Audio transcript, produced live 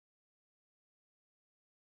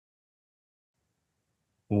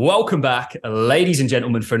Welcome back, ladies and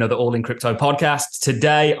gentlemen, for another All in Crypto podcast.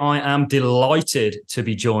 Today, I am delighted to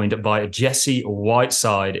be joined by Jesse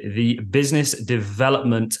Whiteside, the business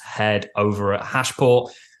development head over at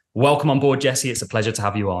Hashport. Welcome on board, Jesse. It's a pleasure to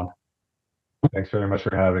have you on. Thanks very much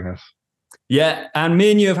for having us. Yeah, and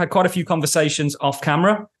me and you have had quite a few conversations off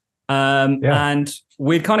camera. And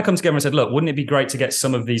we'd kind of come together and said, look, wouldn't it be great to get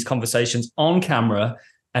some of these conversations on camera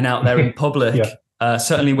and out there in public? Yeah.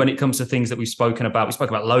 Certainly when it comes to things that we spoke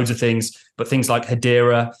about loads of things, but things like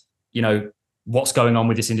Hedera, what's going on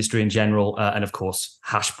with this industry in general, and of course,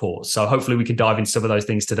 Hashport. So hopefully we can dive into some of those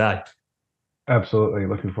things today. Absolutely.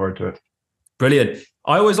 Looking forward to it. Brilliant.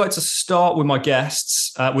 I always like to start with my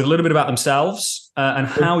guests with a little bit about themselves and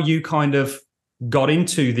how you kind of got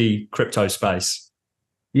into the crypto space.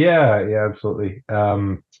 Yeah, absolutely.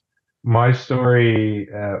 My story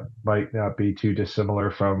might not be too dissimilar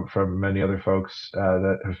from many other folks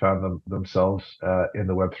that have found themselves in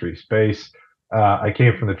the Web3 space. I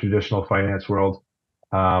came from the traditional finance world,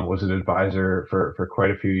 was an advisor for quite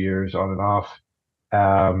a few years on and off,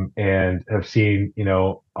 and have seen,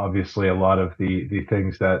 obviously a lot of the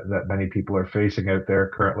things that many people are facing out there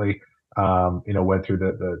currently. Went through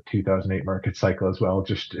the 2008 market cycle as well,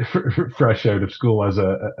 just fresh out of school as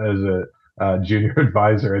a junior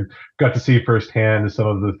advisor, and got to see firsthand some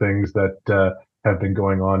of the things that have been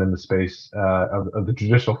going on in the space of the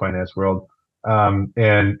traditional finance world. And,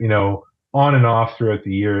 on and off throughout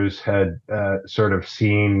the years had sort of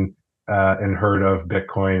seen and heard of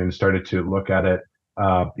Bitcoin and started to look at it,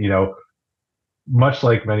 much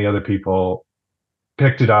like many other people,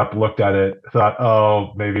 picked it up, looked at it, thought,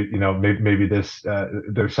 oh, maybe this,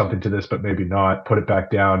 there's something to this, but maybe not, put it back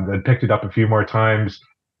down, then picked it up a few more times.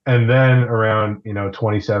 And then around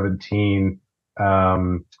 2017,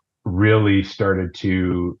 really started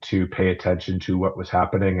to pay attention to what was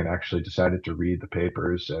happening and actually decided to read the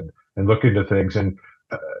papers and look into things. And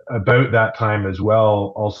about that time as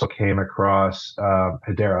well, also came across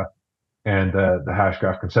Hedera and the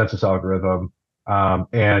Hashgraph consensus algorithm.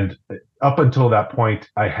 And up until that point,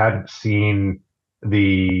 I hadn't seen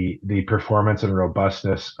the performance and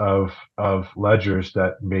robustness of ledgers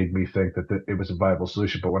that made me think that it was a viable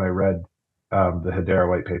solution. But when I read the Hedera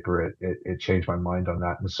white paper, it changed my mind on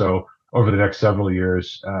that. And so over the next several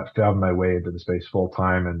years, found my way into the space full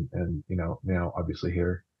time, and now obviously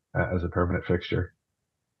here as a permanent fixture.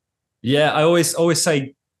 Yeah, I always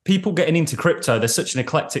say people getting into crypto, there's such an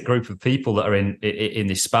eclectic group of people that are in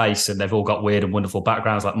this space, and they've all got weird and wonderful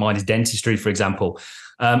backgrounds. Like mine is dentistry, for example.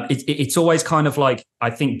 It's always kind of like,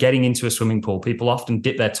 I think, getting into a swimming pool. People often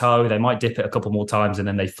dip their toe, they might dip it a couple more times, and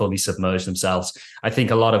then they fully submerge themselves. I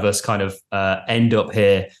think a lot of us kind of end up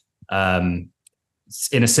here in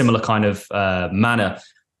a similar kind of manner.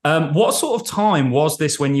 What sort of time was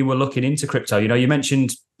this when you were looking into crypto? You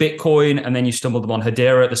mentioned Bitcoin, and then you stumbled upon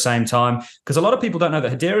Hedera at the same time, because a lot of people don't know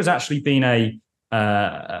that Hedera has actually been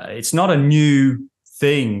it's not a new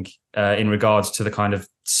thing in regards to the kind of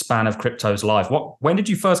span of crypto's life. When did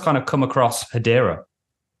you first kind of come across Hedera?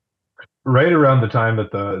 Right around the time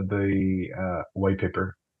that the white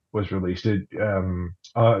paper was released. There's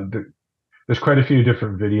quite a few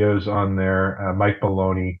different videos on there. Mike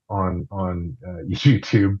Baloney on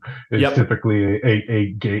YouTube is typically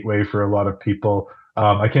a gateway for a lot of people.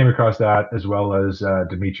 I came across that, as well as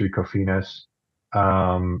Dimitri Kofinas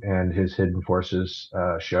and his Hidden Forces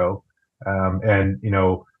show. And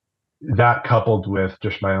that, coupled with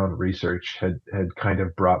just my own research, had kind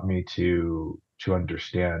of brought me to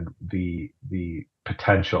understand the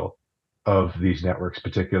potential of these networks,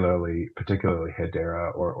 particularly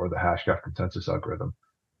Hedera or the Hashgraph consensus algorithm.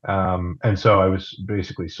 And so I was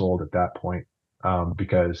basically sold at that point,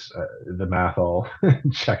 because the math all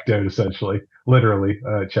checked out, essentially, literally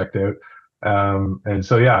checked out. And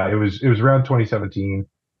so, yeah, it was around 2017.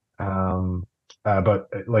 But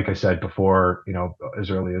like I said before, as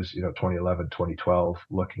early as 2011, 2012,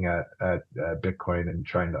 looking at Bitcoin and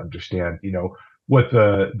trying to understand, what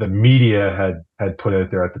the media had put out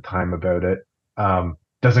there at the time about it,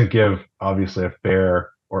 doesn't give obviously a fair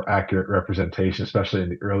or accurate representation, especially in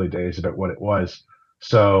the early days, about what it was.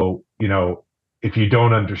 So, if you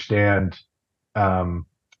don't understand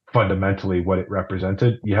fundamentally what it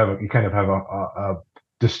represented, you kind of have a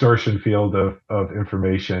distortion field of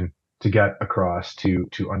information to get across to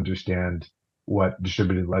understand what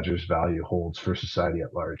distributed ledger's value holds for society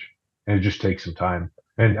at large. And it just takes some time.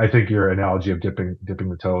 And I think your analogy of dipping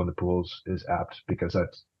the toe in the pools is apt, because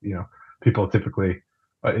that's, people typically,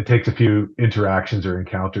 it takes a few interactions or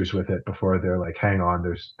encounters with it before they're like, hang on,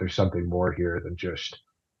 there's something more here than just,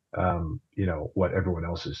 what everyone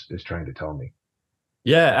else is trying to tell me.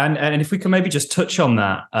 Yeah, and if we can maybe just touch on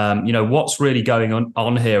that, what's really going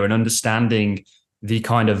on here, and understanding the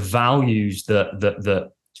kind of values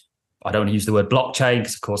that I don't want to use the word blockchain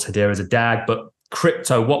because of course Hedera is a DAG, but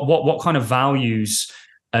crypto, what kind of values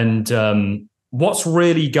and what's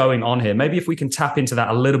really going on here? Maybe if we can tap into that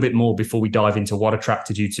a little bit more before we dive into what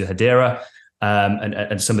attracted you to Hedera,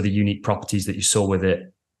 and some of the unique properties that you saw with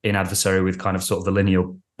it in adversary with kind of sort of the linear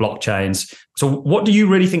blockchains. So what do you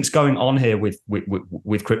really think is going on here with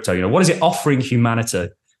crypto? What is it offering humanity?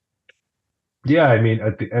 Yeah, I mean,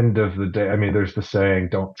 at the end of the day, I mean, there's the saying,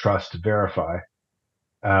 "Don't trust, verify,"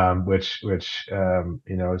 which is a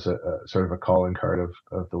sort of a calling card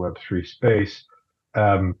of the Web3 space.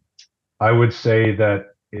 Um, I would say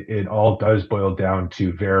that it all does boil down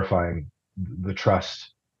to verifying the trust.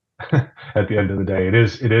 At the end of the day, it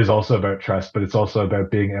is also about trust, but it's also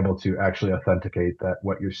about being able to actually authenticate that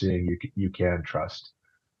what you're seeing you can trust.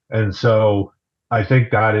 And so I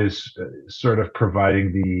think that is sort of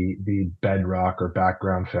providing the bedrock or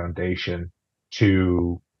background foundation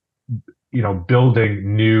to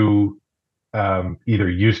building new either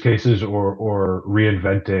use cases or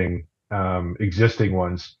reinventing existing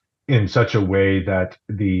ones in such a way that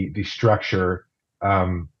the structure,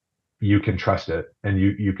 you can trust it and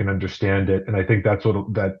you can understand it. And I think that's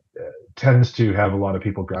what that tends to have a lot of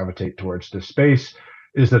people gravitate towards this space,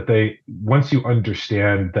 is that once you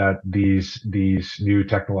understand that these new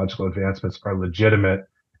technological advancements are legitimate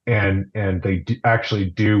and they actually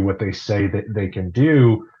do what they say that they can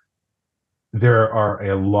do, there are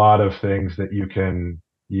a lot of things that you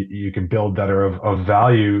can build that are of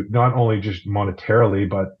value, not only just monetarily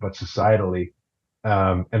but societally.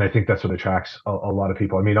 And I think that's what attracts a lot of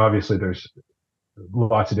people. I mean, obviously there's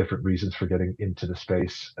lots of different reasons for getting into the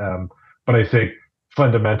space, but I think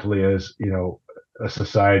fundamentally, as a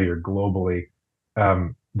society or globally,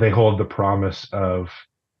 they hold the promise of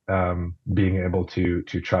being able to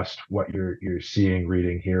trust what you're seeing,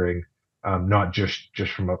 reading, hearing, not just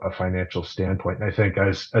from a financial standpoint. And I think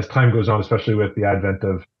as time goes on, especially with the advent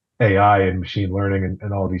of AI and machine learning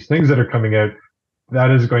and all these things that are coming out,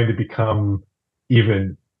 that is going to become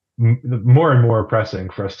even more and more pressing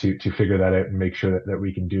for us to figure that out and make sure that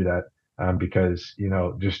we can do that, because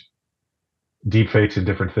just deep fakes and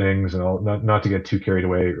different things and all, not to get too carried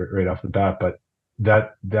away right off the bat, but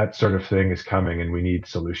that sort of thing is coming, and we need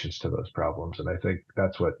solutions to those problems. And I think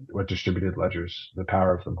that's what distributed ledgers, the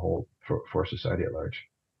power of them, hold for society at large.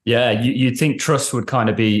 Yeah, you'd think trust would kind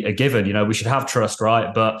of be a given. We should have trust,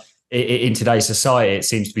 right? But in today's society, it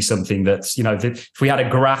seems to be something that's, if we had a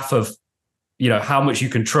graph of, how much you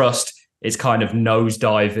can trust, it's kind of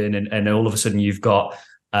nosediving, and all of a sudden you've got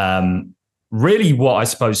really what I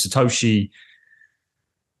suppose Satoshi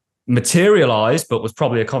materialized, but was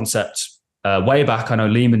probably a concept way back. I know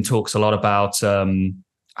Lehman talks a lot about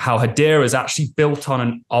how Hedera is actually built on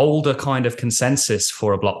an older kind of consensus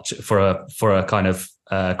for a blockchain, for a kind of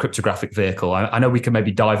cryptographic vehicle. I know we can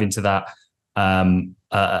maybe dive into that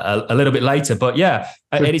a little bit later, but yeah,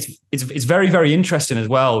 it's very, very interesting as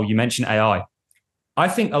well. You mentioned AI. I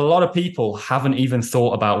think a lot of people haven't even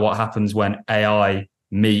thought about what happens when AI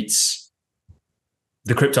meets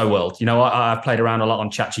the crypto world. I've played around a lot on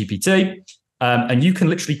ChatGPT, and you can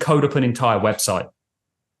literally code up an entire website.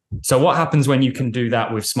 So what happens when you can do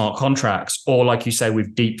that with smart contracts, or like you say,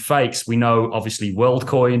 with deep fakes? We know obviously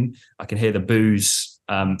WorldCoin. I can hear the boos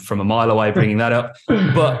from a mile away bringing that up.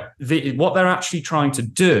 But what they're actually trying to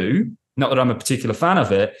do, not that I'm a particular fan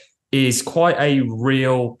of it, is quite a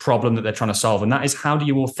real problem that they're trying to solve. And that is, how do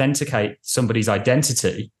you authenticate somebody's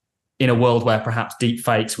identity in a world where perhaps deep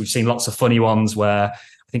fakes, we've seen lots of funny ones where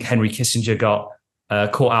I think Henry Kissinger got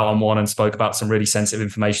caught out on one and spoke about some really sensitive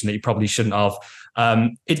information that he probably shouldn't have.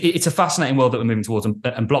 It's a fascinating world that we're moving towards, and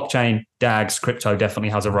blockchain, DAGs, crypto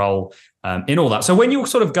definitely has a role in all that. So when you're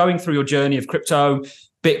sort of going through your journey of crypto,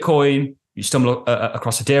 Bitcoin, you stumble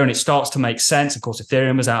across Ethereum, and it starts to make sense. Of course,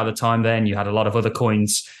 Ethereum was out at the time then. You had a lot of other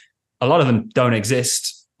coins. A lot of them don't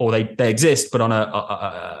exist, or they exist, but on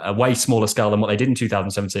a way smaller scale than what they did in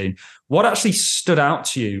 2017. What actually stood out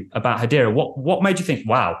to you about Hedera? What made you think,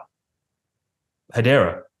 wow,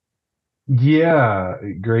 Hedera? Yeah,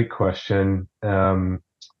 great question. As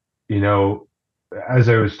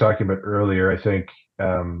I was talking about earlier, I think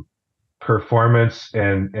performance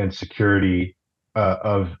and security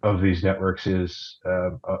of these networks is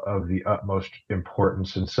of the utmost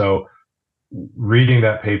importance. And so, reading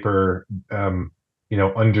that paper,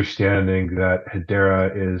 understanding that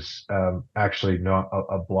Hedera is actually not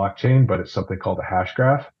a blockchain, but it's something called a hash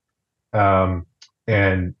graph.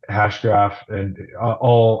 And Hashgraph, and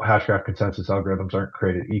all Hashgraph consensus algorithms aren't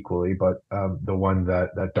created equally, but the one that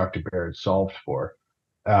Dr. Baird solved for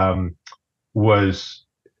was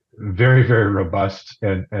very, very robust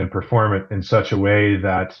and performant in such a way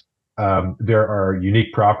that there are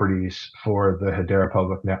unique properties for the Hedera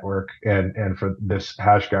public network and for this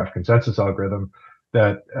Hashgraph consensus algorithm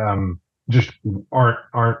that just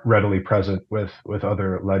aren't readily present with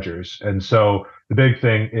other ledgers. And so the big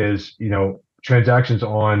thing is, transactions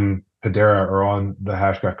on Hedera or on the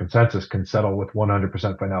Hashgraph consensus can settle with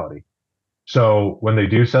 100% finality. So when they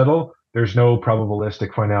do settle, there's no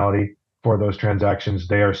probabilistic finality for those transactions.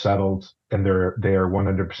 They are settled and they are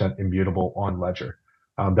 100% immutable on ledger.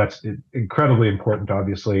 That's incredibly important,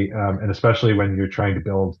 obviously, and especially when you're trying to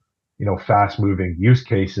build, fast-moving use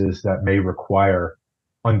cases that may require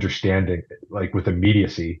understanding, like with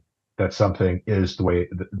immediacy, that something is the way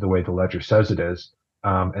the ledger says it is,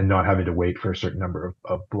 and not having to wait for a certain number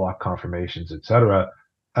of block confirmations, etc.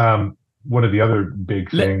 One of the other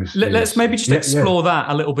big things. Let's maybe just explore that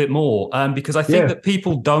a little bit more, because I think that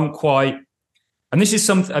people don't quite. And this is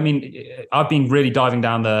something, I mean, I've been really diving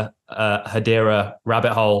down the Hedera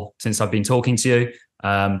rabbit hole since I've been talking to you.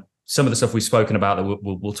 Some of the stuff we've spoken about that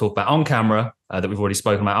we'll talk about on camera, that we've already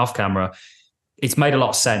spoken about off camera, it's made a lot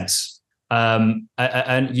of sense. And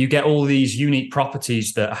you get all these unique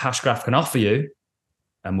properties that a Hashgraph can offer you.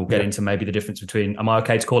 And we'll get into maybe the difference between, am I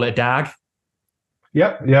okay to call it a DAG?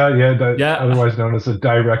 Yep. Otherwise known as a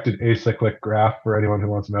directed acyclic graph for anyone who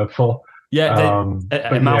wants a mouthful.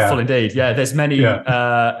 A mouthful indeed. Yeah, there's many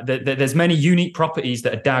there's many unique properties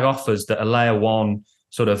that a DAG offers that a layer one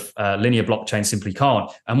sort of linear blockchain simply can't.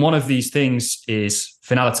 And one of these things is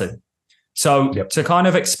finality. So to kind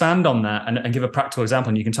of expand on that and give a practical example,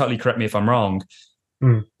 and you can totally correct me if I'm wrong,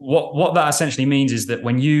 what that essentially means is that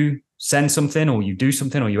when you send something or you do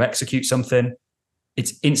something or you execute something,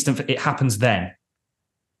 it's instant. It happens then,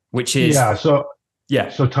 which is So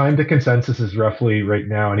time to consensus is roughly right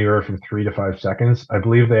now anywhere from 3 to 5 seconds. I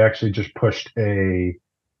believe they actually just pushed a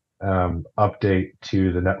update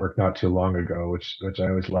to the network not too long ago, which I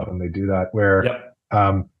always love when they do that, where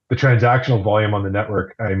the transactional volume on the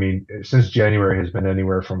network, I mean, since January has been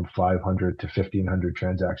anywhere from 500 to 1,500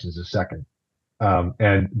 transactions a second.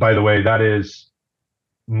 And by the way, that is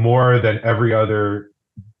more than every other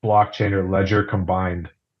blockchain or ledger combined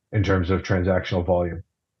in terms of transactional volume.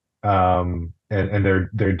 And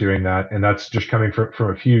they're doing that, and that's just coming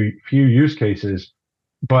from a few use cases.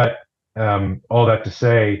 But all that to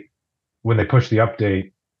say, when they pushed the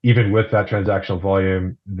update, even with that transactional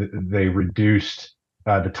volume, they reduced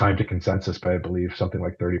the time to consensus by, I believe, something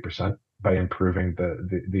like 30% by improving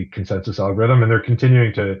the consensus algorithm, and they're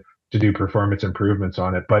continuing to do performance improvements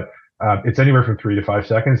on it. But it's anywhere from 3 to 5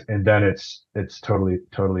 seconds, and then it's totally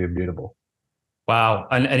immutable. Wow.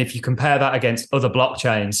 And if you compare that against other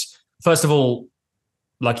blockchains, first of all,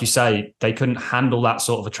 like you say, they couldn't handle that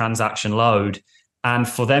sort of a transaction load. And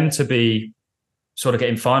for them to be sort of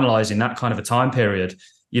getting finalized in that kind of a time period,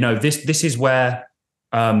 this is where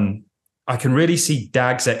I can really see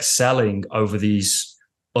DAGs excelling over these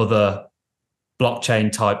other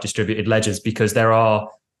blockchain type distributed ledgers, because there are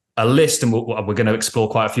a list, and we're going to explore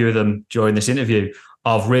quite a few of them during this interview,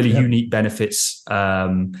 of really unique benefits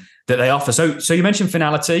that they offer. So you mentioned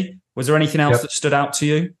finality. Was there anything else that stood out to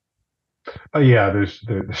you? There's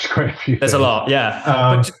quite a few. There's things. A lot,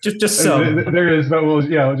 but just some. There is,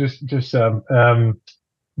 but just some.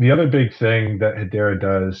 The other big thing that Hedera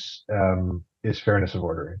does is fairness of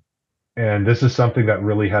ordering, and this is something that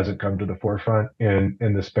really hasn't come to the forefront in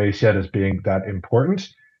the space yet as being that important.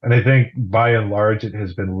 And I think by and large, it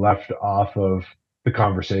has been left off of the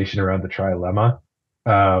conversation around the trilemma,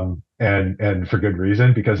 and for good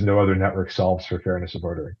reason, because no other network solves for fairness of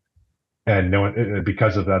ordering. And no one,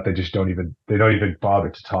 because of that, they don't even bother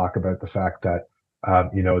to talk about the fact that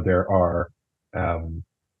there are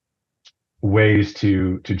ways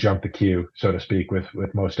to jump the queue, so to speak, with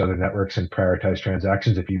most other networks and prioritize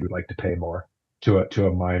transactions if you would like to pay more to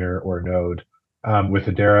a miner or node. With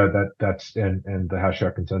Hedera, that's and the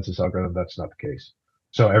Hashgraph consensus algorithm, that's not the case.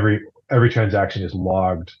 So every transaction is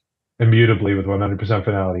logged immutably with 100%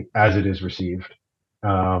 finality as it is received.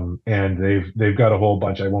 And they've got a whole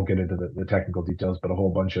bunch, I won't get into the technical details, but a whole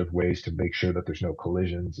bunch of ways to make sure that there's no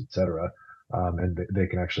collisions, et cetera. And they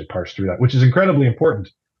can actually parse through that, which is incredibly important.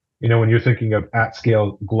 When you're thinking of at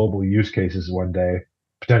scale global use cases one day,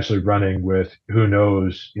 potentially running with who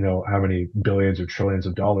knows, how many billions or trillions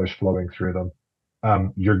of dollars flowing through them,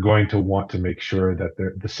 you're going to want to make sure that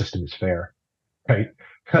the system is fair, right?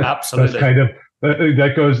 Absolutely. That's kind of,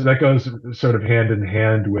 that goes sort of hand in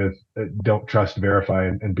hand with don't trust, verify,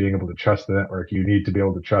 and being able to trust the network. You need to be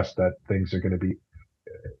able to trust that things are going to be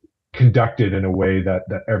conducted in a way that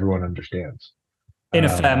everyone understands. In a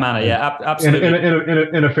fair manner, and yeah, absolutely.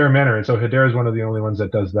 in a fair manner. And so Hedera is one of the only ones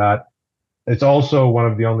that does that. It's also one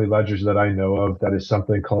of the only ledgers that I know of that is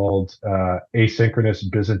something called asynchronous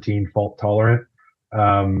Byzantine fault tolerant,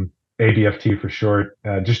 ABFT for short.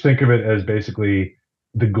 Just think of it as basically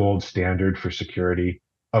the gold standard for security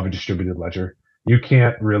of a distributed ledger. You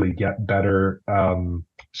can't really get better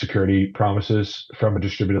security promises from a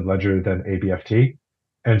distributed ledger than ABFT.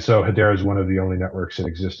 And so Hedera is one of the only networks in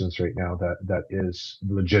existence right now that is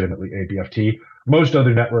legitimately ABFT. Most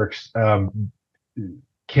other networks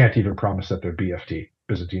can't even promise that they're BFT,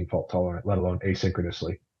 Byzantine fault tolerant, let alone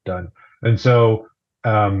asynchronously done. And so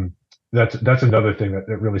that's another thing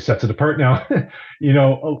that really sets it apart. Now,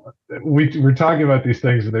 we're talking about these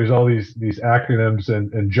things, and there's all these acronyms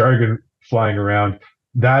and jargon flying around.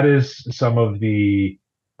 That is some of the,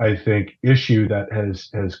 I think, issue that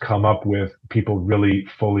has come up with people really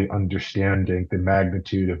fully understanding the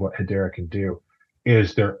magnitude of what Hedera can do.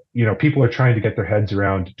 Is there, people are trying to get their heads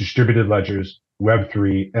around distributed ledgers,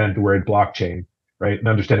 Web3, and the word blockchain, right? And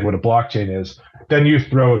understanding what a blockchain is. Then you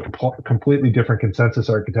throw a completely different consensus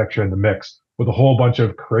architecture in the mix with a whole bunch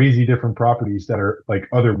of crazy different properties that are like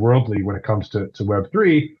otherworldly when it comes to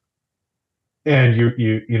Web3. And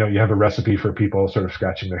you have a recipe for people sort of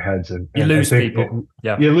scratching their heads, and you lose people.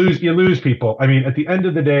 You lose people. I mean, at the end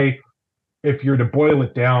of the day, if you're to boil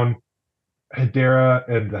it down, Hedera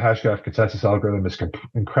and the Hashgraph consensus algorithm is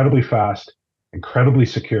incredibly fast, incredibly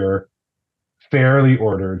secure, fairly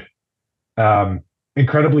ordered,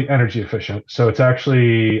 incredibly energy efficient. So it's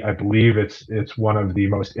actually, I believe it's one of the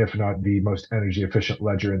most, if not the most energy efficient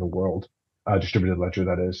ledger in the world, distributed ledger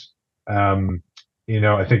that is.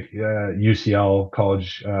 I think UCL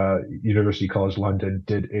College, University College London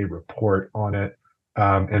did a report on it.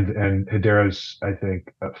 And Hedera's, I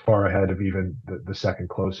think, far ahead of even the second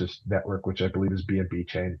closest network, which I believe is BNB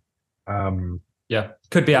chain.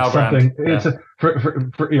 Could be Algorand. It's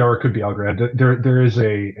or it could be Algorand. There is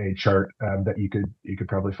a chart that you could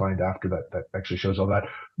probably find after that actually shows all that.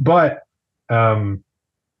 But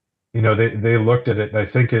they looked at it, and I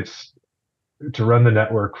think it's to run the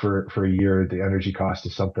network for a year. The energy cost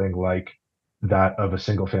is something like that of a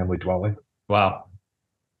single family dwelling. Wow.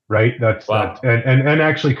 Right. And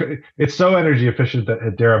actually, it's so energy efficient that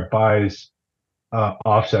Hedera buys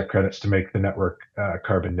offset credits to make the network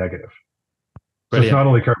carbon negative. So Brilliant. It's not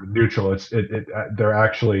only carbon neutral; they're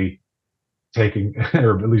actually taking,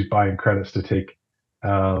 or at least buying credits to take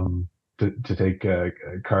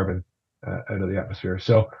carbon out of the atmosphere.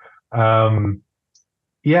 So, I mean,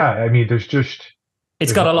 there's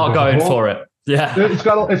got a lot going for it. Yeah, it's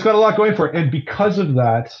got a lot going for it, and because of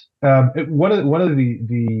that, one of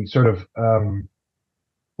the sort of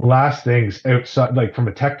last things outside, like from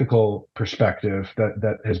a technical perspective,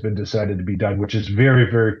 that has been decided to be done, which is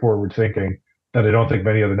very, very forward thinking, that I don't think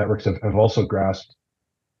many other networks have also grasped,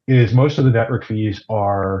 is most of the network fees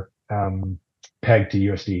are pegged to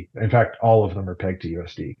USD. In fact, all of them are pegged to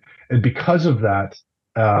USD, and because of that,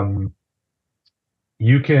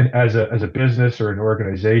 you can, as a business or an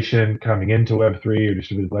organization coming into Web3 or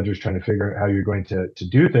distributed ledgers trying to figure out how you're going to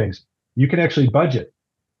do things, you can actually budget.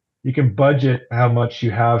 You can budget how much you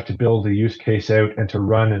have to build a use case out and to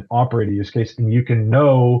run and operate a use case, and you can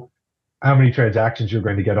know how many transactions you're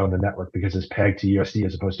going to get on the network because it's pegged to USD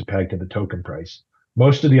as opposed to pegged to the token price.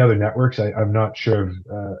 Most of the other networks, I'm not sure of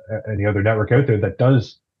any other network out there that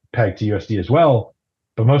does peg to USD as well,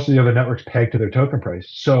 but most of the other networks peg to their token price.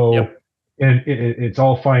 So. Yep. And it's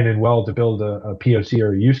all fine and well to build a POC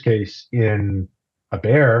or a use case in a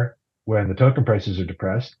bear when the token prices are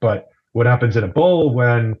depressed. But what happens in a bull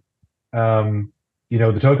when,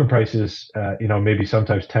 the token prices, maybe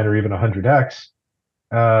sometimes 10 or even 100x,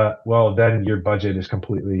 well, then your budget is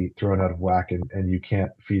completely thrown out of whack and you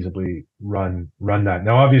can't feasibly run that.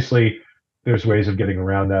 Now, obviously, there's ways of getting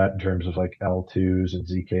around that in terms of like L2s and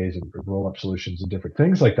ZKs and roll-up solutions and different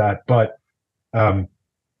things like that. But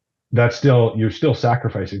you're still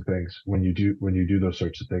sacrificing things when you do those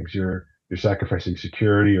sorts of things. You're sacrificing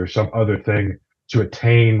security or some other thing to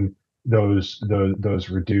attain those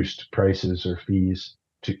reduced prices or fees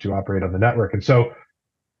to operate on the network. And so,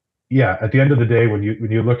 at the end of the day, when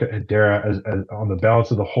you look at Hedera as on the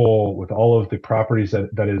balance of the whole, with all of the properties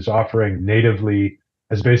that is offering natively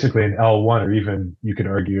as basically an L1, or even you could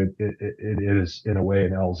argue it is in a way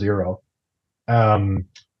an L0.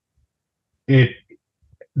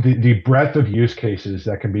 The breadth of use cases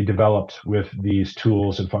that can be developed with these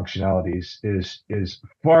tools and functionalities is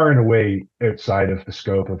far and away outside of the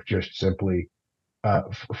scope of just simply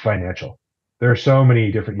financial. There are so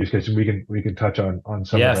many different use cases. We can touch on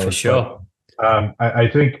some of those. For sure. I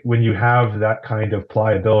think when you have that kind of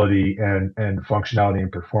pliability and functionality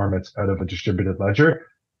and performance out of a distributed ledger,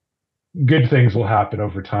 good things will happen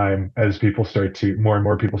over time as people start to more and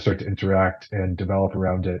more people start to interact and develop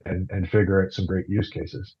around it and figure out some great use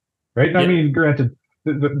cases. Right. I Yeah, mean, granted,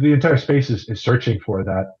 the entire space is searching for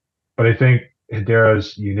that, but I think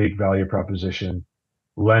Hedera's unique value proposition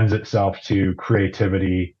lends itself to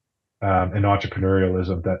creativity and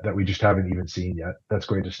entrepreneurialism that we just haven't even seen yet. That's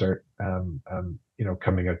going to start,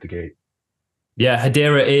 coming out the gate. yeah,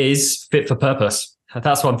 Hedera is fit for purpose.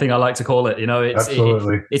 That's one thing I like to call it. You know,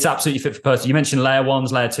 Absolutely. it's absolutely fit for purpose. You mentioned layer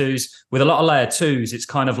ones, layer twos. With a lot of layer twos, it's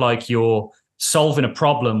kind of like you're solving a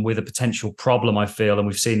problem with a potential problem, I feel. And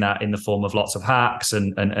we've seen that in the form of lots of hacks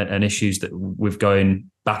and issues that we've going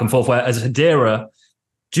back and forth. Whereas Hedera,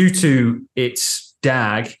 due to its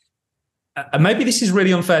DAG, and maybe this is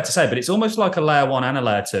really unfair to say, but it's almost like a layer one and a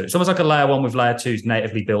layer two. It's almost like a layer one with layer twos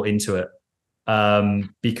natively built into it,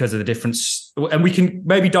 because of the difference. And we can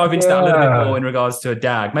maybe dive into that a little bit more in regards to a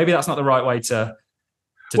DAG. Maybe that's not the right way to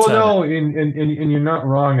well, turn no, it. and you're not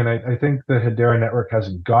wrong, and I think the Hedera network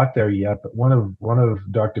hasn't got there yet. But one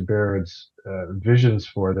of Dr. Baird's visions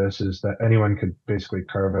for this is that anyone could basically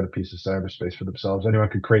carve out a piece of cyberspace for themselves. Anyone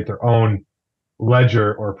could create their own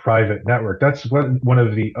ledger or private network. That's one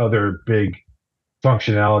of the other big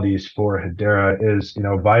functionalities for Hedera is,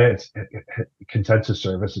 via its consensus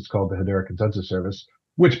service. It's called the Hedera Consensus Service,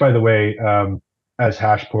 which, by the way, as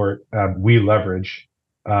Hashport, we leverage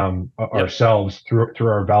ourselves through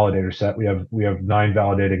our validator set. We have 9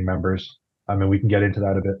 validating members. And we can get into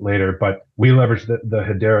that a bit later, but we leverage the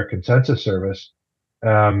Hedera Consensus Service,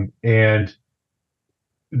 and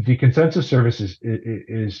the consensus service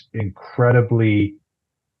is incredibly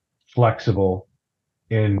flexible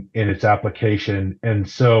in its application. And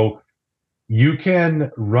so you can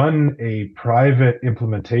run a private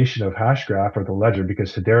implementation of Hashgraph or the ledger,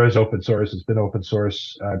 because Hedera is open source. It's been open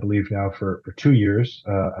source, I believe, now for 2 years,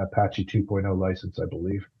 Apache 2.0 license, I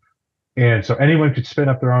believe. And so anyone could spin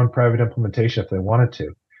up their own private implementation if they wanted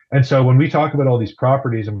to. And so when we talk about all these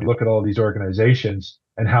properties and we look at all these organizations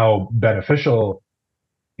and how beneficial,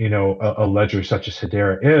 a ledger such as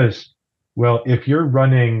Hedera is, well, if you're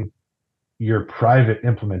running your private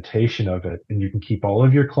implementation of it and you can keep all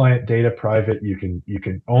of your client data private, you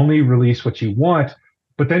can only release what you want,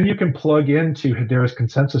 but then you can plug into Hedera's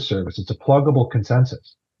consensus service. It's a pluggable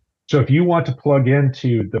consensus. So if you want to plug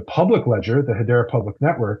into the public ledger, the Hedera public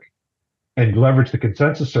network, and leverage the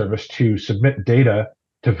consensus service to submit data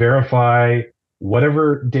to verify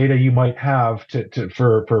whatever data you might have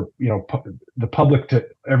for the public, to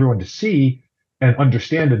everyone to see and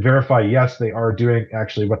understand and verify, yes, they are doing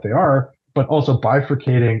actually what they are, but also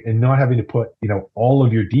bifurcating and not having to put all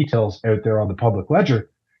of your details out there on the public ledger.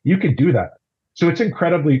 You can do that. So it's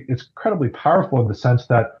incredibly powerful in the sense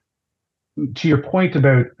that, to your point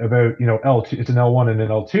about L2, it's an L1 and an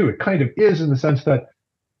L2. It kind of is, in the sense that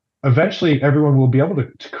eventually everyone will be able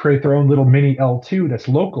to create their own little mini L2 that's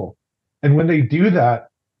local. And when they do that,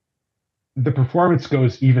 the performance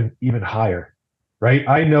goes even higher, right?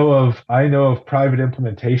 I know of private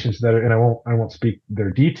implementations that are, and I won't speak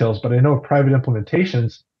their details, but I know of private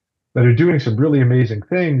implementations that are doing some really amazing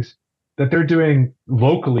things, that they're doing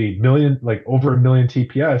locally, over 1 million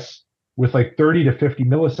TPS with 30 to 50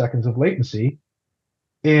 milliseconds of latency.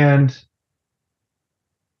 And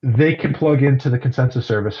they can plug into the consensus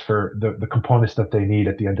service for the components that they need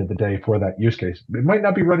at the end of the day for that use case. It might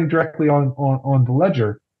not be running directly on the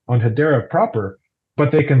ledger, on Hedera proper,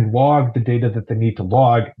 but they can log the data that they need to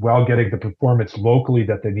log while getting the performance locally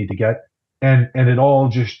that they need to get. And it all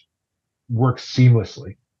just works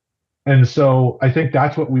seamlessly. And so I think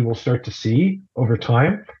that's what we will start to see over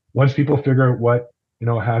time, once people figure out what a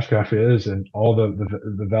Hashgraph is and all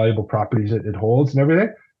the valuable properties it holds and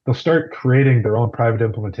everything. They'll start creating their own private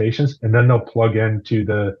implementations, and then they'll plug into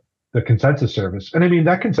the consensus service. And I mean,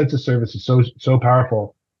 that consensus service is so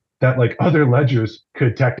powerful that other ledgers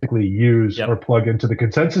could technically use or plug into the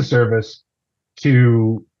consensus service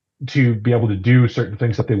to be able to do certain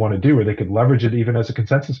things that they want to do, or they could leverage it even as a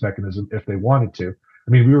consensus mechanism if they wanted to. I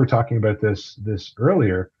mean, we were talking about this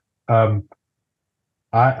earlier.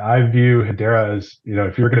 I view Hedera as,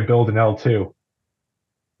 if you were going to build an L2,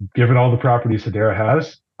 given all the properties Hedera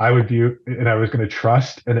has, I would view, and I was going to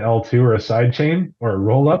trust an L2 or a sidechain or a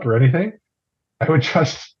rollup or anything, I would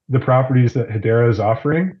trust the properties that Hedera is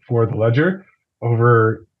offering for the ledger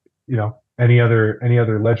over, any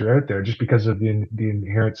other ledger out there, just because of the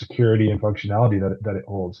inherent security and functionality that it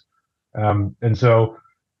holds. And so,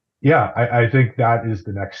 yeah, I think that is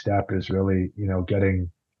the next step, is really, getting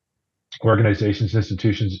organizations,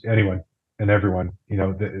 institutions, anyone and everyone,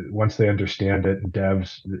 once they understand it, and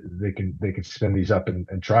devs, they can spin these up and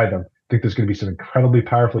try them. I think there's going to be some incredibly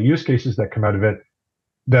powerful use cases that come out of it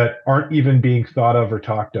that aren't even being thought of or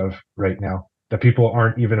talked of right now, that people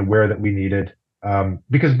aren't even aware that we needed.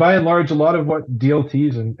 Because by and large, a lot of what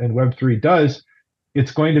DLTs and Web3 does,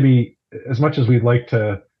 it's going to be, as much as we'd like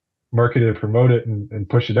to market it, promote it, and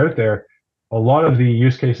push it out there, a lot of the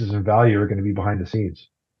use cases and value are going to be behind the scenes.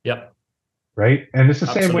 Yep. Right. And it's the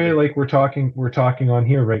Absolutely. same way, like we're talking on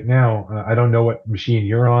here right now. I don't know what machine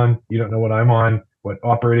you're on. You don't know what I'm on, what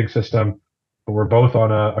operating system, but we're both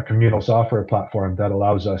on a communal software platform that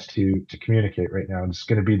allows us to communicate right now. And it's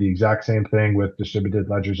going to be the exact same thing with distributed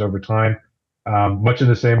ledgers over time. Much in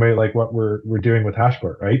the same way, like what we're doing with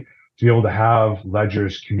Hashport, right? To be able to have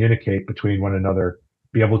ledgers communicate between one another,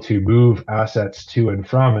 be able to move assets to and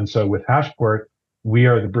from. And so with Hashport, we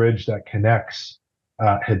are the bridge that connects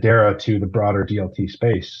Hedera to the broader DLT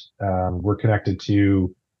space. We're connected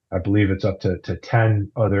to, I believe it's up to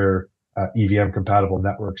 10 other EVM compatible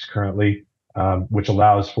networks currently, which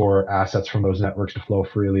allows for assets from those networks to flow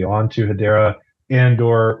freely onto Hedera, and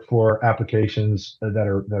or for applications that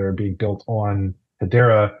are being built on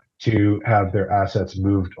Hedera to have their assets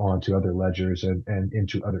moved onto other ledgers and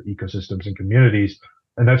into other ecosystems and communities.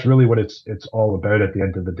 And that's really what it's all about at the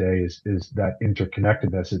end of the day, is that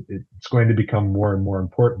interconnectedness. It's going to become more and more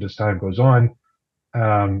important as time goes on.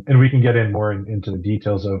 And we can get in more into the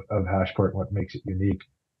details of Hashport and what makes it unique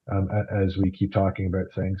as we keep talking about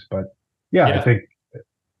things. But yeah.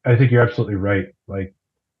 I think you're absolutely right. Like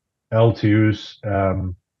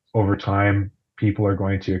L2s, over time, people are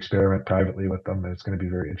going to experiment privately with them, and it's going to be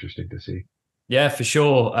very interesting to see. Yeah, for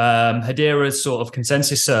sure. Hedera's sort of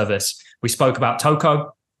consensus service. We spoke about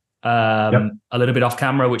Toko a little bit off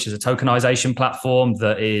camera, which is a tokenization platform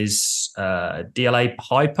that is DLA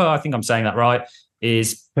Piper, I think I'm saying that right,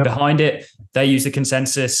 is behind it. They use the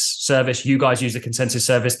consensus service. You guys use the consensus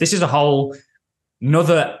service. This is a whole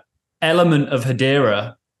another element of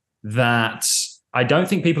Hedera that I don't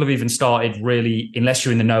think people have even started really, unless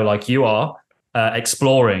you're in the know like you are,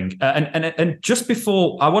 exploring. And just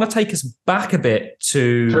before, I want to take us back a bit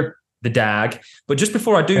to the DAG, but just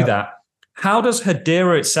before I do that, how does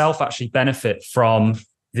Hedera itself actually benefit from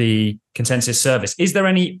the consensus service? Is there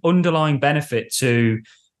any underlying benefit to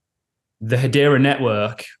the Hedera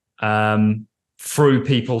network through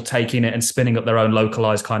people taking it and spinning up their own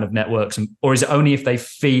localized kind of networks, or is it only if they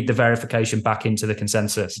feed the verification back into the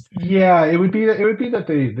consensus? Yeah, it would be that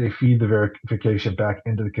they feed the verification back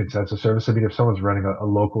into the consensus service. I mean, if someone's running a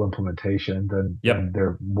local implementation, then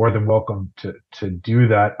they're more than welcome to do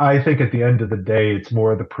that. I think at the end of the day, it's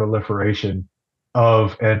more the proliferation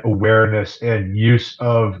of an awareness and use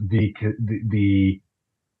of the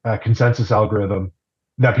consensus algorithm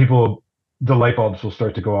that people, the light bulbs will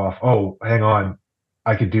start to go off. Oh, hang on,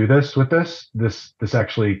 I could do this with this. This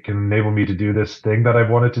actually can enable me to do this thing that I've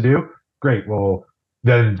wanted to do. Great. Well,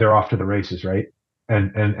 then they're off to the races, right?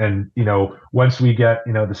 And once we get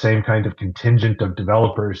the same kind of contingent of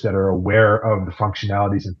developers that are aware of the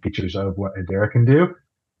functionalities and features of what Hedera can do,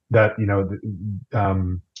 that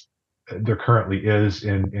there currently is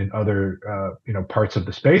in other parts of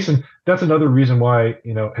the space. And that's another reason why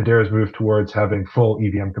Hedera's moved towards having full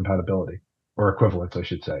EVM compatibility, or equivalence, I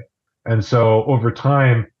should say. And so over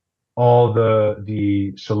time, all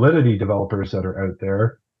the Solidity developers that are out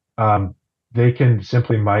there, they can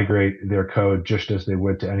simply migrate their code just as they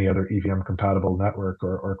would to any other EVM compatible network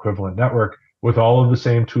or equivalent network, with all of the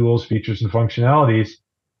same tools, features, and functionalities.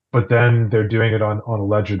 But then they're doing it on a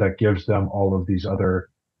ledger that gives them all of these other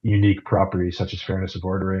unique properties, such as fairness of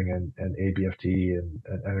ordering and ABFT and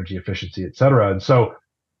energy efficiency, et cetera. And so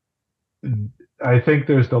I think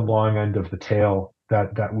there's the long end of the tail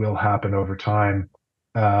that will happen over time,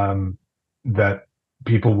 that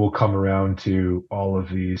people will come around to all of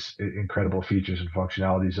these incredible features and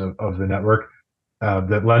functionalities of the network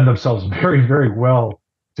that lend themselves very, very well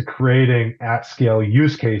to creating at scale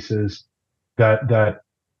use cases that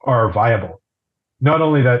are viable. Not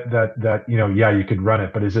only that you could run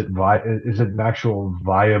it, but is it an actual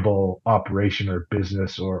viable operation or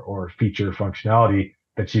business or feature functionality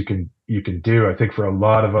that you can do? I think for a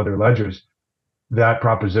lot of other ledgers, that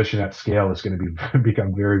proposition at scale is going to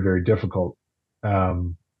become very, very difficult.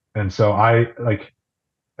 And so at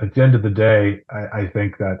the end of the day, I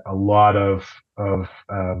think that a lot of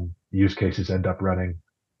use cases end up running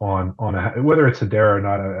on whether it's Hedera or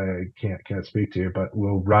not, I can't speak to, but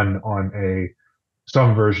will run on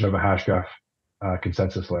some version of a Hashgraph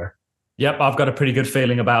consensus layer. Yep, I've got a pretty good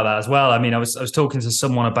feeling about that as well. I mean, I was talking to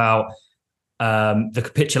someone about the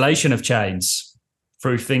capitulation of chains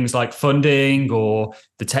through things like funding, or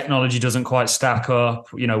the technology doesn't quite stack up,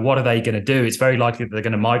 what are they going to do? It's very likely that they're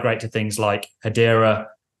going to migrate to things like Hedera,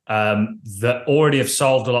 that already have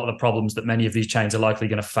solved a lot of the problems that many of these chains are likely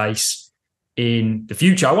going to face in the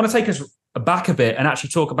future. I want to take us back a bit and actually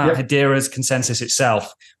talk about Hedera's consensus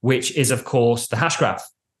itself, which is, of course, the Hashgraph,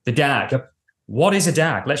 the DAG. Yep. What is a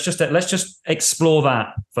DAG? Let's just explore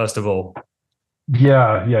that first of all.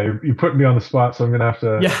 Yeah, you're putting me on the spot, so I'm gonna have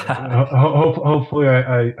to. Hopefully,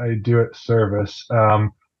 I do it service.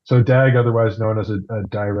 So DAG, otherwise known as a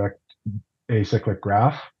direct acyclic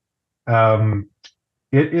graph,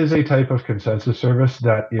 it is a type of consensus service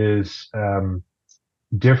that is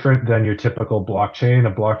different than your typical blockchain.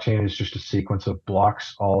 A blockchain is just a sequence of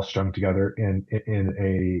blocks all strung together in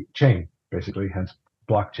a chain, basically, hence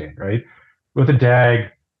blockchain, right? With a DAG,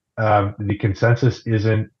 the consensus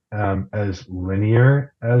isn't as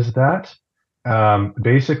linear as that.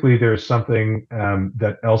 Basically, there's something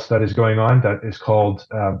that is going on that is called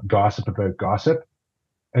gossip about gossip.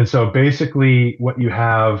 And so basically what you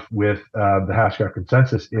have with the Hashgraph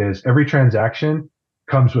consensus is every transaction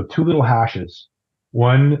comes with two little hashes.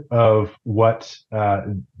 One of what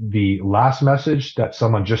the last message that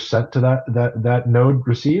someone just sent to that node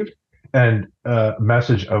received, and a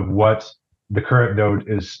message of what the current node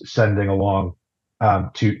is sending along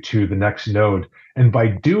to the next node. And by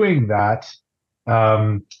doing that,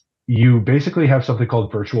 you basically have something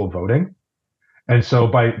called virtual voting. And so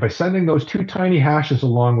by sending those two tiny hashes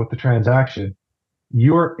along with the transaction,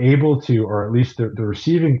 you're able to, or at least the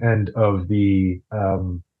receiving end of the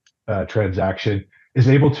transaction is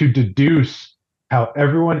able to deduce how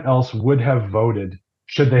everyone else would have voted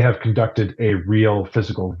should they have conducted a real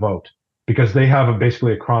physical vote, because they have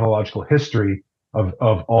basically a chronological history of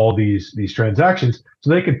all these transactions, so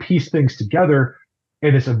they can piece things together.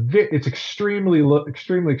 And it's extremely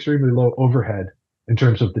low overhead in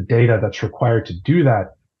terms of the data that's required to do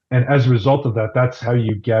that. And as a result of that, that's how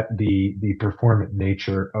you get the performant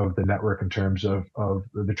nature of the network in terms of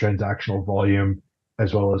the transactional volume,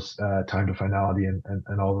 as well as time to finality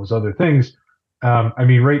and all those other things. I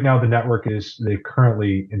mean, right now the network they've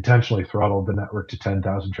currently intentionally throttled the network to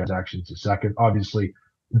 10,000 transactions a second. Obviously,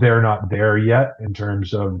 they're not there yet in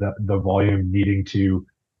terms of the volume needing to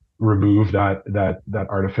remove that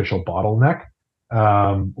artificial bottleneck,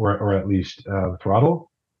 or at least throttle.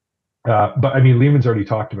 But I mean, Lehman's already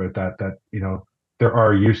talked about that there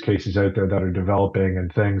are use cases out there that are developing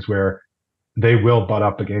and things where they will butt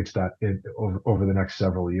up against that over the next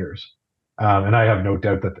several years. And I have no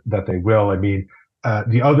doubt that they will. I mean,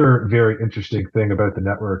 the other very interesting thing about the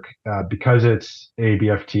network, because it's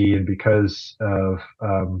ABFT and because of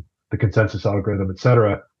the consensus algorithm, et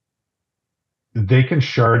cetera, they can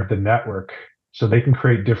shard the network, so they can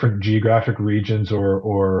create different geographic regions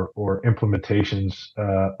or implementations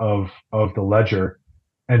of the ledger.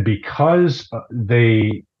 And because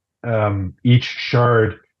they each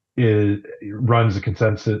shard runs the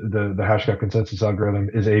consensus, the Hashgraph consensus algorithm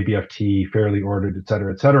is ABFT, fairly ordered, et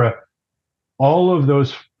cetera, all of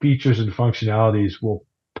those features and functionalities will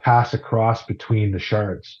pass across between the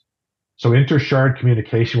shards. So inter-shard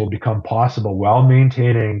communication will become possible while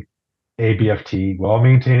maintaining ABFT, while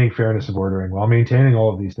maintaining fairness of ordering, while maintaining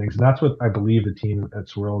all of these things. And that's what I believe the team at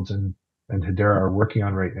Swirlds and Hedera are working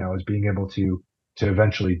on right now, is being able to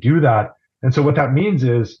eventually do that. And so what that means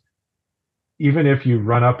is, even if you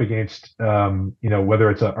run up against,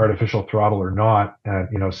 whether it's an artificial throttle or not,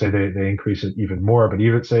 say they increase it even more, but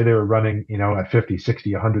even say they were running, at 50,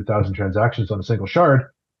 60, 100,000 transactions on a single shard,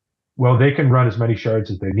 well, they can run as many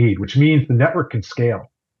shards as they need, which means the network can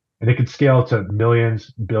scale. And it can scale to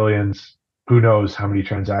millions, billions, who knows how many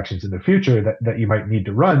transactions in the future that you might need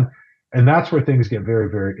to run. And that's where things get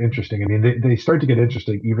very, very interesting. I mean, they start to get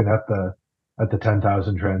interesting even at the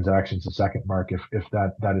 10,000 transactions a second mark, if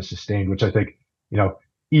that is sustained, which I think,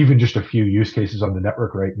 even just a few use cases on the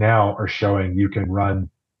network right now are showing you can run,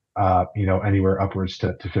 anywhere upwards to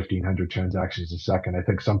 1,500 transactions a second. I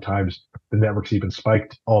think sometimes the network's even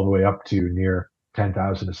spiked all the way up to near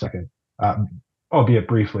 10,000 a second, albeit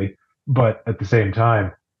briefly, but at the same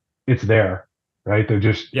time, it's there, right? They're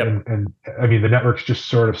just, and I mean, the network's just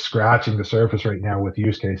sort of scratching the surface right now with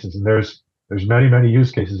use cases, and there's many, many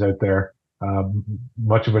use cases out there,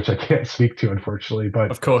 much of which I can't speak to, unfortunately,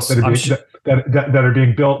 but of course, that are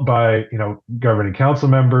being built by, governing council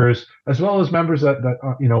members, as well as members that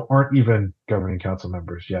aren't even governing council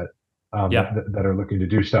members yet, that are looking to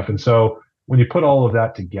do stuff. And so when you put all of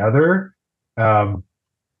that together,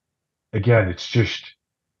 again, it's just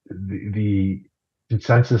the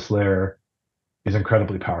consensus layer is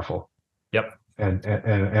incredibly powerful. Yep.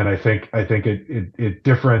 and I think it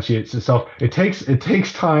differentiates itself. It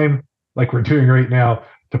takes time, like we're doing right now,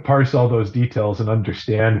 to parse all those details and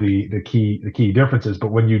understand the key differences.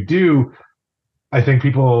 But when you do, I think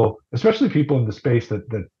people, especially people in the space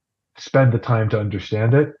that spend the time to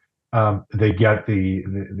understand it, they get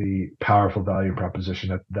the powerful value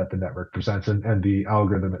proposition that the network presents, and the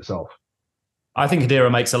algorithm itself. I think Hedera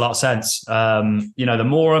makes a lot of sense. The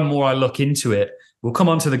more and more I look into it, we'll come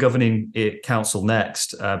on to the governing council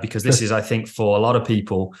next, because this is, I think, for a lot of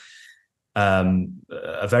people,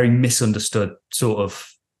 a very misunderstood sort of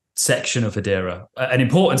section of Hedera, an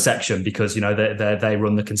important section, because they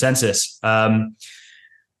run the consensus. I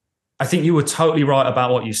think you were totally right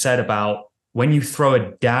about what you said about when you throw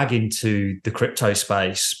a DAG into the crypto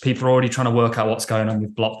space, people are already trying to work out what's going on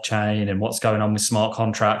with blockchain and what's going on with smart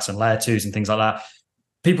contracts and layer twos and things like that.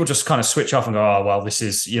 People just kind of switch off and go, oh, well, this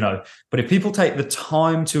is, but if people take the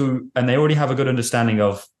time to, and they already have a good understanding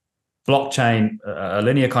of blockchain, a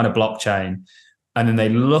linear kind of blockchain, and then they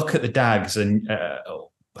look at the DAGs and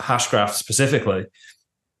Hashgraph specifically,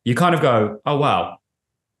 you kind of go, oh, wow,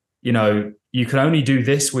 you can only do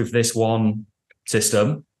this with this one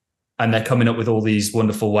system. And they're coming up with all these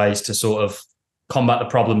wonderful ways to sort of combat the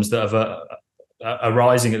problems that are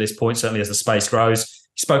arising at this point, certainly as the space grows.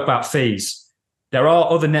 You spoke about fees. There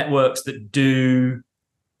are other networks that do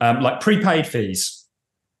like prepaid fees,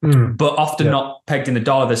 but often not pegged in the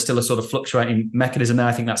dollar. There's still a sort of fluctuating mechanism there.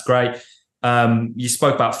 I think that's great. You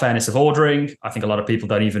spoke about fairness of ordering. I think a lot of people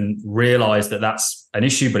don't even realize that that's an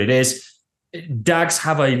issue, but it is. DAGs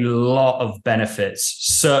have a lot of benefits,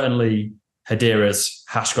 certainly Hedera's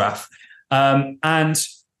Hashgraph. And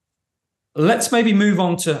let's maybe move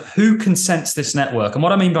on to who consents this network. And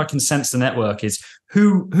what I mean by consents the network is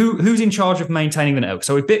who's in charge of maintaining the network.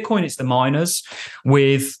 So with Bitcoin, it's the miners.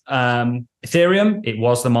 With Ethereum, it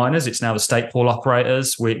was the miners. It's now the stake pool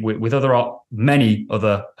operators. With many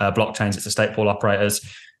other blockchains, it's the stake pool operators.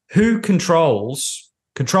 Who controls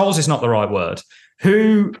is not the right word.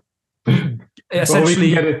 Who essentially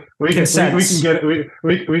we can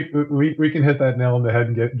hit that nail on the head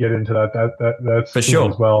and get into that's for sure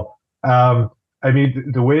as well. I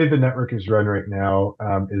mean, the way the network is run right now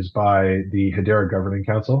is by the Hedera Governing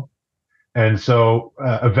Council, and so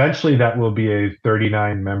eventually that will be a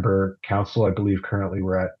 39-member council. I believe currently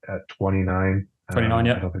we're at 29. 29,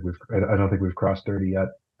 yeah. I don't think we've crossed 30 yet,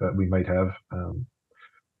 but we might have.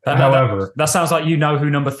 However, that sounds like who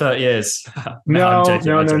number 30 is. No.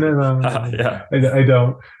 Yeah. I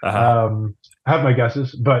don't. I have my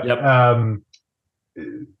guesses, but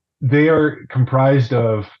they are comprised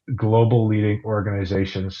of global leading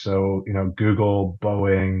organizations. So, Google,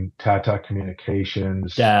 Boeing, Tata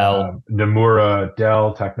Communications, Dell, Nomura,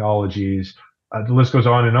 Dell Technologies, the list goes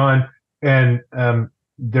on. And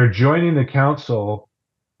they're joining the council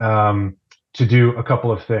to do a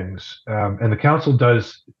couple of things. And the council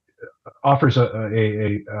offers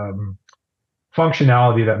a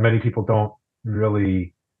functionality that many people don't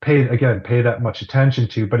really pay that much attention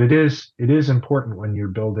to, but it is important when you're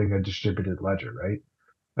building a distributed ledger, right?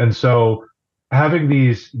 And so having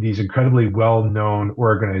these incredibly well-known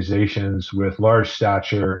organizations with large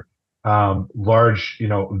stature, large,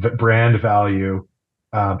 brand value,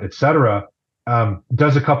 et cetera,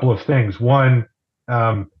 does a couple of things. One,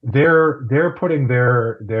 they're putting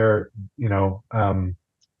their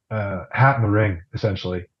hat in the ring,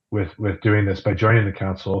 essentially, with doing this by joining the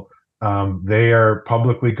council. They are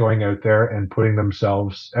publicly going out there and putting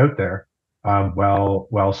themselves out there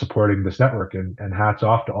while supporting this network, and hats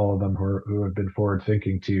off to all of them who have been forward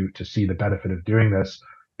thinking to see the benefit of doing this,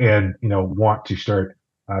 and want to start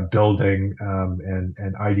building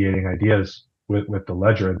and ideating ideas with the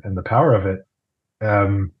ledger and the power of it.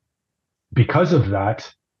 Because of that,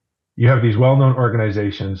 you have these well-known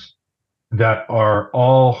organizations that are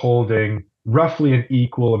all holding roughly an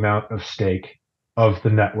equal amount of stake of the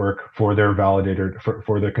network for their validator,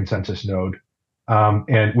 for their consensus node.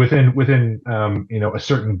 And within a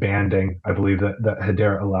certain banding, I believe that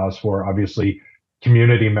Hedera allows for. Obviously,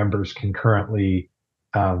 community members can currently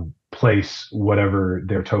place whatever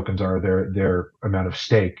their tokens are, their amount of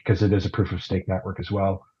stake, because it is a proof of stake network as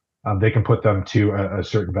well. They can put them to a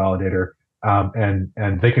certain validator,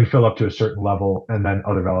 and they can fill up to a certain level, and then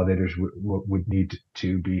other validators would need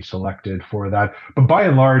to be selected for that. But by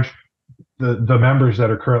and large, the members that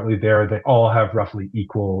are currently there, they all have roughly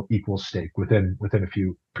equal stake within a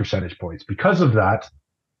few percentage points. Because of that,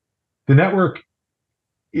 the network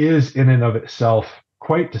is in and of itself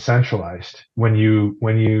quite decentralized when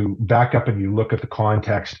you back up and you look at the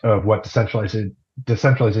context of what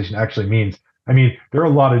decentralization actually means. I mean, there are a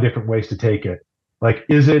lot of different ways to take it. Like,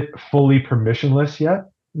 is it fully permissionless yet?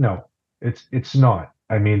 No, it's not.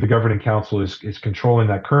 I mean, the governing council is controlling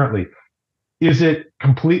that currently. Is it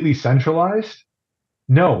completely centralized?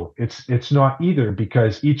 No, it's not either,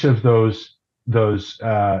 because each of those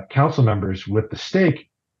council members with the stake,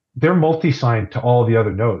 they're multi-signed to all the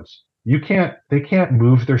other nodes. They can't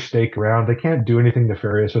move their stake around. They can't do anything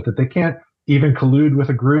nefarious with it. They can't even collude with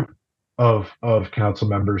a group of council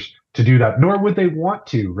members to do that, nor would they want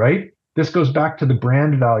to, right? This goes back to the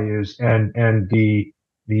brand values and the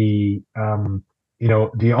the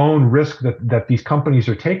own risk that these companies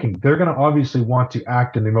are taking. They're going to obviously want to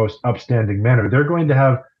act in the most upstanding manner. They're going to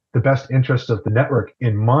have the best interests of the network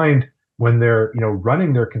in mind when they're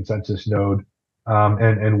running their consensus node,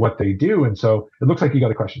 and what they do. And so it looks like you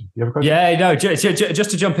got a question. You have a question? Yeah, no,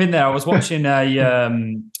 just to jump in there, I was watching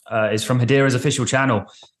it's from Hedera's official channel,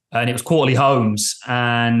 and it was Quarterly Homes,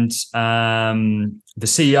 and the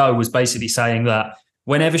CEO was basically saying that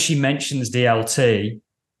whenever she mentions DLT,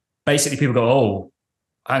 basically people go, oh,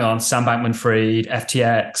 hang on, Sam Bankman-Fried,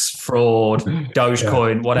 FTX, fraud,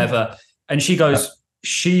 Dogecoin, whatever. And she goes,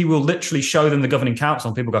 she will literally show them the governing council,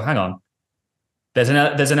 and people go, hang on. There's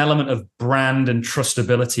an element of brand and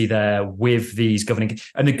trustability there with these governing,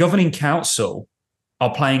 and the governing council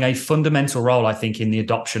are playing a fundamental role, I think, in the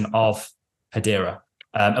adoption of Hedera.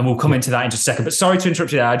 And we'll come into that in just a second. But sorry to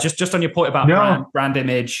interrupt you there. Just on your point about brand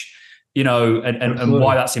image, and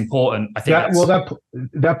why that's important. I think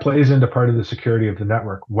that plays into part of the security of the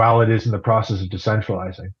network while it is in the process of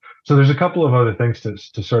decentralizing. So there's a couple of other things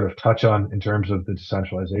to sort of touch on in terms of the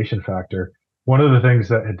decentralization factor. One of the things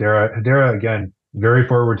that Hedera again, very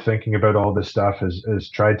forward thinking about all this stuff, has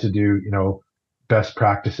tried to do, best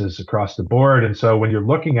practices across the board. And so when you're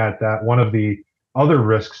looking at that, one of the other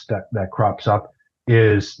risks that crops up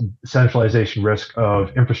is centralization risk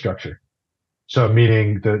of infrastructure. So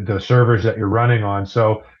meaning the servers that you're running on.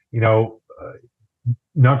 So,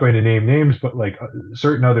 not going to name names, but like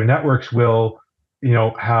certain other networks will,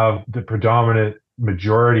 have the predominant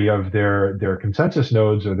majority of their consensus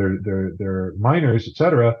nodes or their miners, et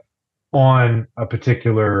cetera, on a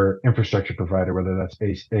particular infrastructure provider, whether that's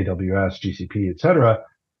AWS, GCP, et cetera.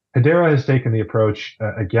 Hedera has taken the approach,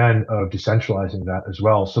 again, of decentralizing that as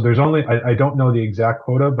well. So there's only, I don't know the exact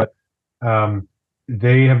quota, but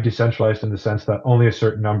they have decentralized in the sense that only a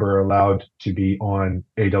certain number are allowed to be on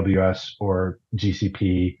AWS or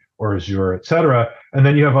GCP or Azure, et cetera. And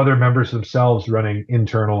then you have other members themselves running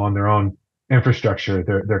internal on their own infrastructure,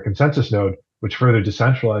 their consensus node, which further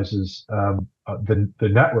decentralizes the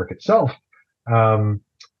network itself. And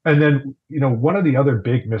then, one of the other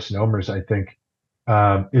big misnomers, I think,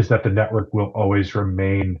 is that the network will always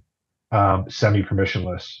remain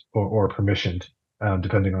semi-permissionless or permissioned,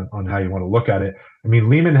 depending on how you want to look at it. I mean,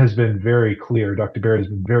 Lehman has been very clear. Dr. Barrett has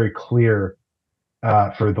been very clear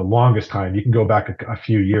for the longest time. You can go back a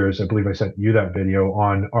few years. I believe I sent you that video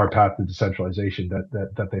on our path to decentralization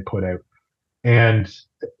that they put out. And,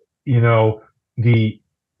 the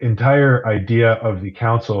entire idea of the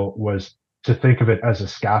council was to think of it as a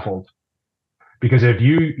scaffold. Because if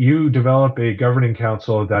you develop a governing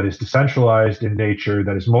council that is decentralized in nature,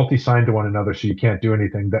 that is multi-signed to one another, so you can't do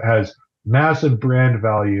anything, that has massive brand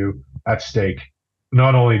value at stake,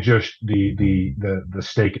 not only just the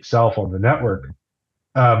stake itself on the network,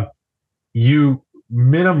 you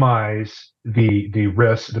minimize the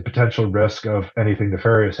risk, the potential risk of anything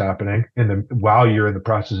nefarious happening while you're in the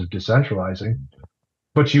process of decentralizing,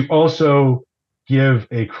 but you also give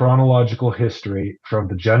a chronological history from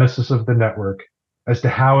the genesis of the network as to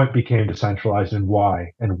how it became decentralized and why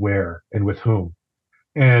and where and with whom.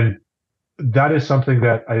 And that is something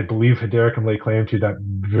that I believe Hedera can lay claim to, that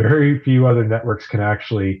very few other networks can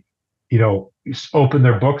actually, open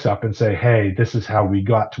their books up and say, hey, this is how we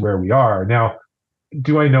got to where we are. Now,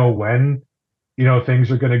 do I know when, things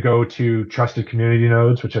are going to go to trusted community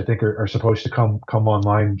nodes, which I think are supposed to come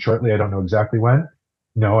online shortly? I don't know exactly when.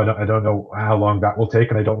 No, I don't know how long that will take,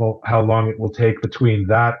 and I don't know how long it will take between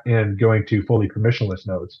that and going to fully permissionless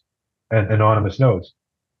nodes and anonymous nodes.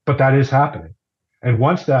 But that is happening. And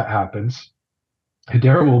once that happens,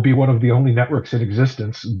 Hedera will be one of the only networks in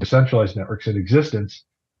existence, decentralized networks in existence,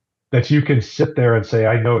 that you can sit there and say,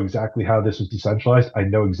 I know exactly how this is decentralized. I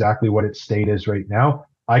know exactly what its state is right now.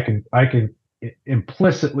 I can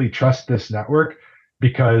implicitly trust this network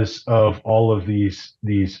because of all of these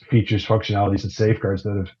features, functionalities, and safeguards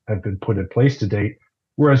that have been put in place to date.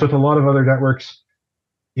 Whereas with a lot of other networks,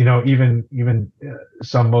 even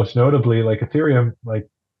some, most notably like Ethereum, like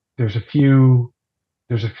there's a few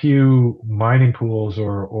mining pools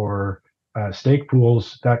or stake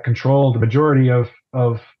pools that control the majority of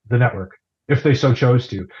the network. if they so chose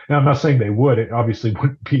to. Now, I'm not saying they would. It obviously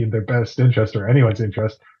wouldn't be in their best interest or anyone's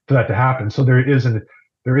interest for that to happen. So there is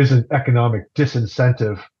an economic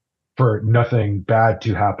disincentive for nothing bad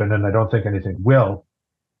to happen, and I don't think anything will.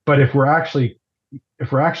 But if we're actually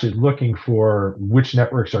looking for which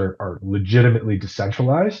networks are legitimately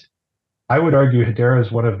decentralized, I would argue Hedera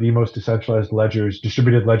is one of the most decentralized ledgers,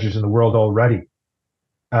 distributed ledgers in the world already.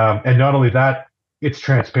 And not only that, it's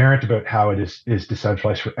transparent about how it is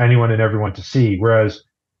decentralized for anyone and everyone to see. Whereas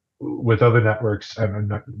with other networks,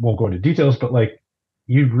 won't go into details, but like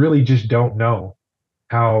you really just don't know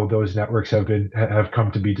how those networks have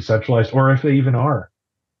come to be decentralized, or if they even are.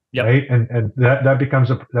 Yep. Right, and that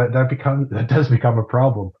does become a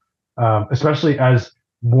problem, especially as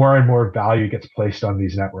more and more value gets placed on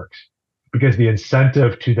these networks, because the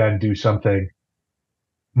incentive to then do something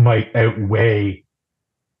might outweigh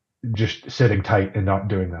just sitting tight and not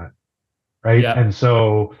doing that, right? Yeah. And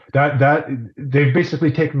so that they've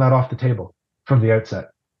basically taken that off the table from the outset,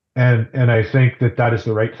 and I think that is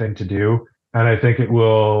the right thing to do. And I think it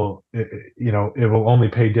will only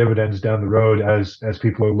pay dividends down the road as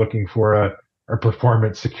people are looking for a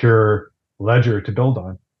performance secure ledger to build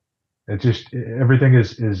on. It just everything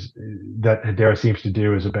is that Hedera seems to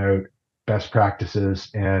do is about best practices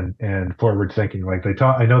and forward thinking. Like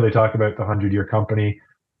I know they talk about the 100-year company.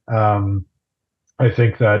 I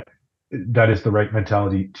think that is the right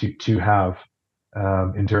mentality to have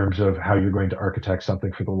in terms of how you're going to architect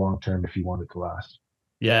something for the long term if you want it to last.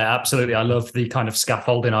 Yeah, absolutely. I love the kind of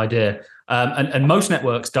scaffolding idea. And most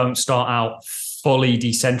networks don't start out fully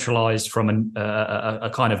decentralized from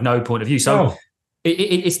a kind of node point of view. So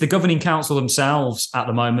it's the governing council themselves at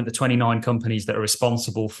the moment, the 29 companies that are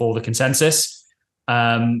responsible for the consensus.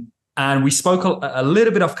 And we spoke a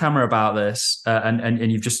little bit off camera about this,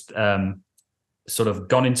 and you've just sort of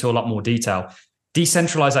gone into a lot more detail.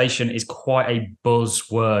 Decentralization is quite a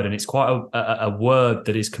buzzword, and it's quite a word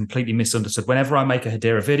that is completely misunderstood. Whenever I make a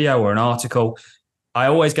Hedera video or an article, I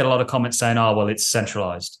always get a lot of comments saying, oh, well, it's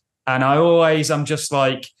centralized. And I'm just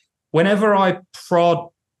like, whenever I prod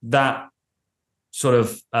that sort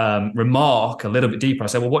of remark a little bit deeper, I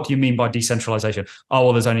say, well, what do you mean by decentralization? Oh,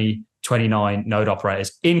 well, there's only 29 node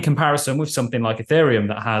operators in comparison with something like Ethereum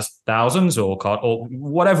that has thousands or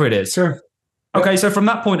whatever it is. Sure. Okay, so from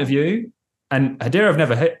that point of view, and Hedera have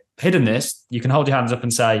never hidden this, you can hold your hands up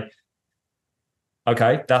and say,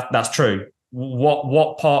 okay, that's true.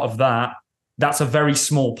 What part of that? That's a very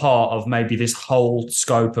small part of maybe this whole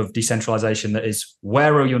scope of decentralization that is,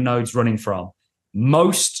 where are your nodes running from?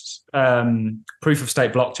 Most proof of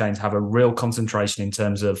stake blockchains have a real concentration in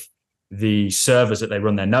terms of the servers that they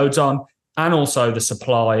run their nodes on, and also the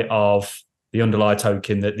supply of the underlying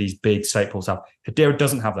token that these big stake pools have. Hedera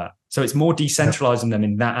doesn't have that. So it's more decentralizing them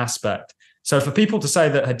in that aspect. So for people to say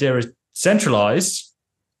that Hedera is centralized,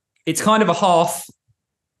 it's kind of a half,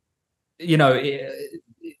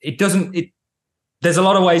 it doesn't, there's a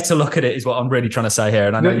lot of ways to look at it is what I'm really trying to say here.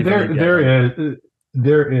 And I know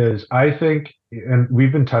there is, I think, and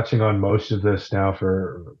we've been touching on most of this now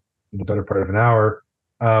for the better part of an hour.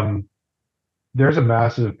 There's a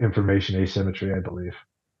massive information asymmetry, I believe,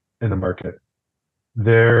 in the market.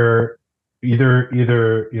 There either,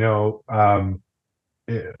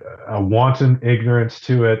 a wanton ignorance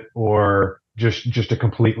to it, or just a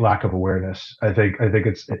complete lack of awareness. I think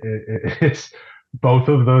it's both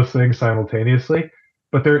of those things simultaneously.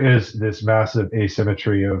 But there is this massive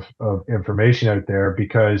asymmetry of information out there,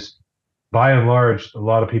 because by and large, a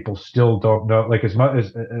lot of people still don't know. Like as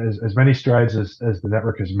many strides as the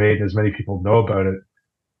network has made, as many people know about it,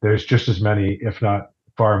 there's just as many, if not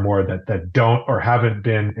far more, that don't or haven't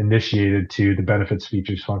been initiated to the benefits,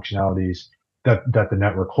 features, functionalities that the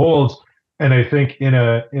network holds. And I think in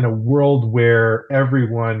a world where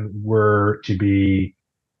everyone were to be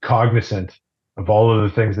cognizant of all of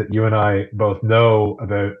the things that you and I both know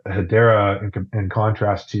about Hedera in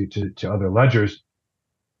contrast to other ledgers,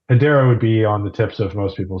 Hedera would be on the tips of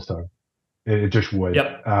most people's tongue. It just would.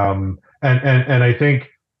 Yep. And I think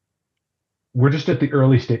we're just at the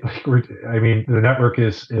early stage. Like the network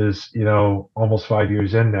is almost 5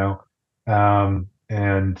 years in now,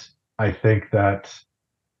 and I think that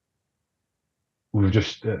we've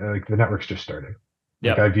just the network's just starting.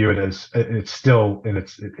 Like I view it as it's still in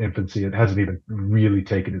its infancy. It hasn't even really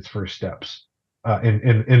taken its first steps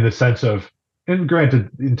in the sense of, and granted,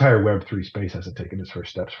 the entire Web3 space hasn't taken its first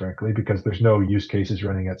steps, frankly, because there's no use cases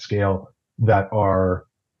running at scale that are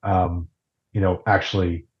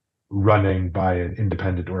actually running by an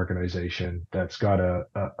independent organization that's got a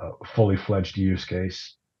fully fledged use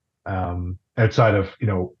case. outside of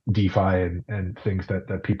DeFi and things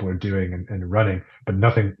that people are doing and running, but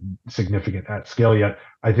nothing significant at scale yet.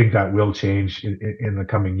 I think that will change in the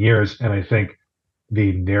coming years, and I think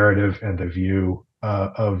the narrative and the view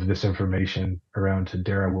of this information around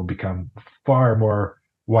Hedera will become far more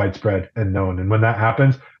widespread and known. And when that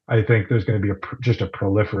happens, I think there's going to be just a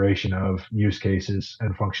proliferation of use cases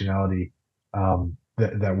and functionality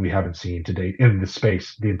that we haven't seen to date in the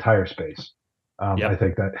space, the entire space. I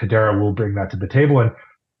think that Hedera will bring that to the table. And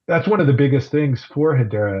that's one of the biggest things for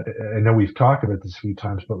Hedera. I know we've talked about this a few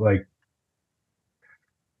times, but like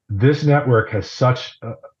this network has such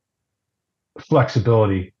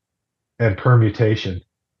flexibility and permutation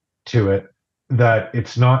to it that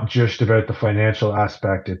it's not just about the financial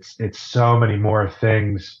aspect. It's so many more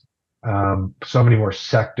things, so many more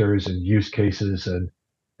sectors and use cases, and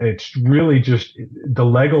it's really just the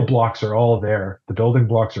Lego blocks are all there. The building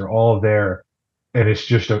blocks are all there, and it's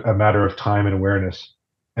just a matter of time and awareness.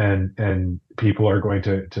 And people are going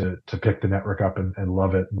to pick the network up and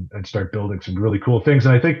love it and start building some really cool things.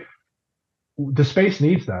 And I think the space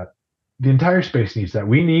needs that. The entire space needs that.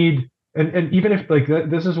 We need, and even if like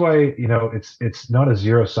this is why it's not a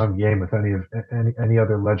zero sum game with any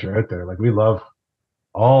other ledger out there. Like we love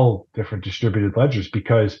all different distributed ledgers,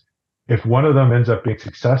 because if one of them ends up being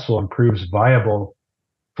successful and proves viable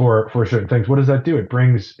for certain things, what does that do? It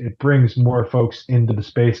brings more folks into the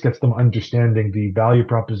space, gets them understanding the value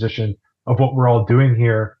proposition of what we're all doing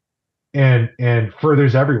here, and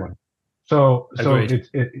furthers everyone. So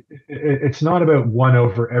it's not about one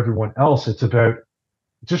over everyone else. It's about,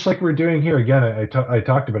 just like we're doing here. Again, I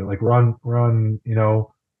talked about it. Like we're on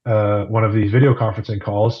one of these video conferencing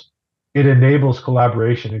calls. It enables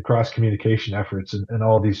collaboration and cross communication efforts and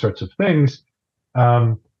all these sorts of things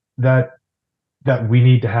that we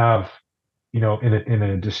need to have, in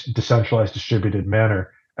a decentralized, distributed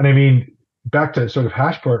manner. And I mean, back to sort of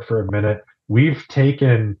Hashport for a minute, we've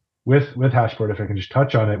taken with Hashport, if I can just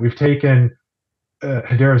touch on it, we've taken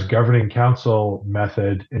Hedera's governing council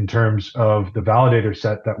method in terms of the validator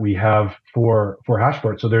set that we have for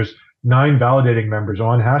Hashport. So there's 9 validating members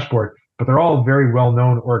on Hashport, but they're all very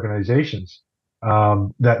well-known organizations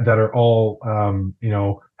that are all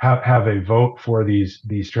have a vote for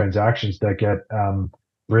these transactions that get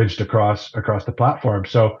bridged across the platform.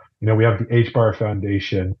 So we have the HBAR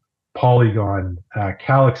Foundation, Polygon,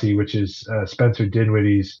 Galaxy, which is Spencer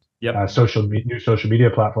Dinwiddie's new social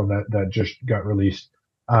media platform that just got released,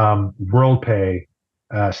 WorldPay,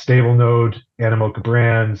 StableNode, Animoca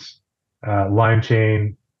Brands,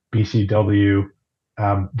 LimeChain, BCW,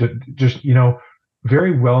 just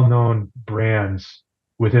very well-known brands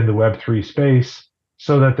within the Web3 space,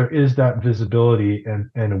 so that there is that visibility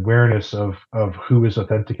and awareness of who is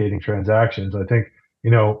authenticating transactions. I think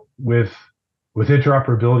with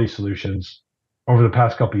interoperability solutions over the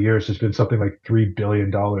past couple of years, there's been something like $3 billion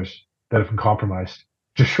that have been compromised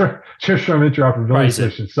just from interoperability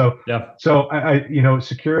solutions. So I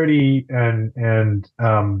security and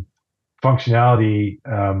functionality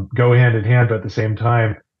go hand in hand, but at the same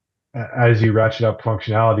time, as you ratchet up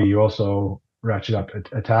functionality, you also ratchet up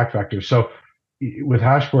attack vectors. So with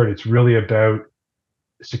Hashport, it's really about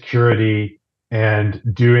security and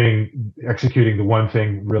executing the one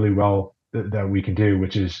thing really well that we can do,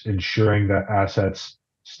 which is ensuring that assets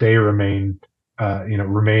remain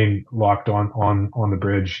locked on the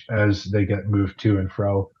bridge as they get moved to and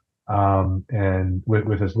fro, and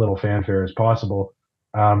with as little fanfare as possible.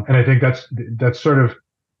 And I think that's sort of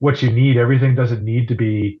what you need. Everything doesn't need to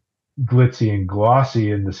be glitzy and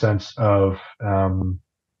glossy in the sense of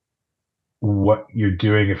what you're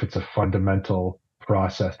doing if it's a fundamental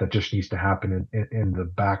process that just needs to happen in the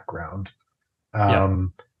background.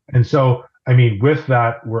 And so, I mean, with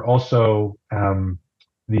that, we're also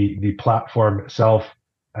the platform itself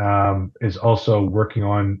is also working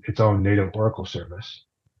on its own native Oracle service,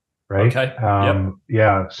 right? Okay.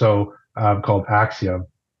 So called Axiom,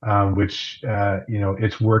 which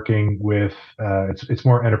it's working with it's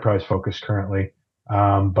more enterprise focused currently.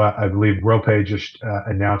 But I believe WorldPay just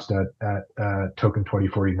announced at Token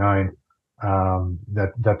 2049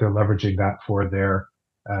 that they're leveraging that for their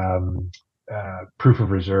proof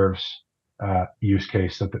of reserves use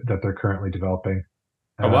case that they're currently developing.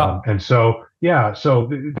 Oh, wow. And so,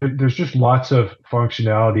 there's just lots of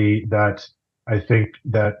functionality that I think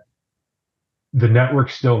that the network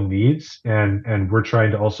still needs, and we're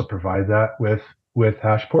trying to also provide that with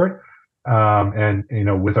Hashport, and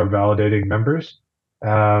with our validating members.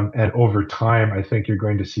 And over time, I think you're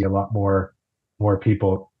going to see a lot more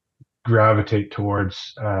people gravitate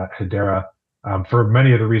towards Hedera for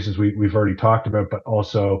many of the reasons we've already talked about, but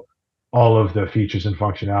also all of the features and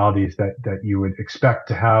functionalities that you would expect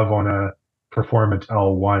to have on a performance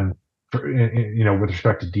L1 for, with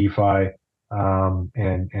respect to DeFi,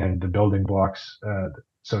 and the building blocks,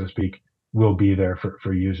 so to speak, will be there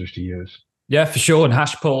for users to use. Yeah, for sure. And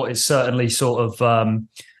Hashport is certainly sort of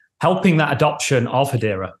helping that adoption of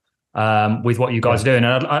Hedera with what you guys are doing.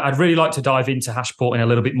 And I'd really like to dive into Hashport in a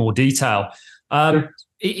little bit more detail. Sure.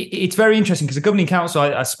 It's very interesting because the governing council,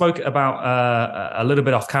 I spoke about a little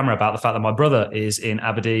bit off camera about the fact that my brother is in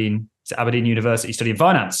Aberdeen University studying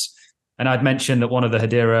finance. And I'd mentioned that one of the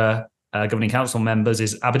Hedera governing council members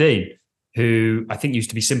is Aberdeen, who I think used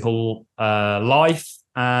to be Simple Life,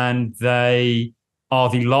 and they are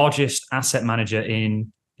the largest asset manager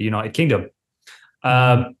in the United Kingdom.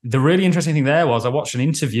 The really interesting thing there was I watched an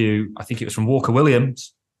interview, I think it was from Walker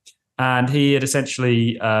Williams, and he had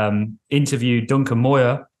essentially interviewed Duncan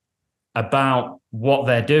Moyer about what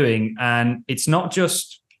they're doing. And it's not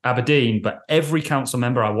just Aberdeen, but every council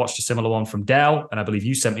member. I watched a similar one from Dell, and I believe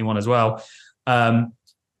you sent me one as well.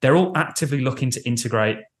 They're all actively looking to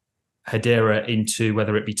integrate Hedera into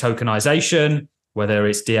whether it be tokenization, whether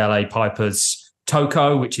it's DLA Piper's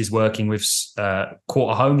Toko, which is working with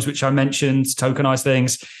Quarter Homes, which I mentioned, tokenize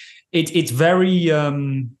things. It's very...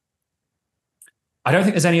 I don't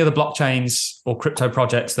think there's any other blockchains or crypto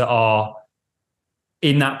projects that are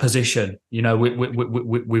in that position,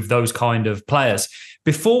 with those kind of players.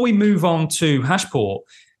 Before we move on to Hashport,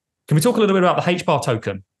 can we talk a little bit about the HBAR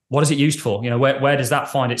token? What is it used for? Where does that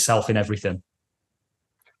find itself in everything?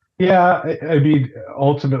 Yeah, I mean,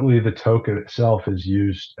 ultimately, the token itself is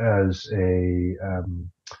used as a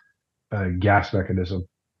gas mechanism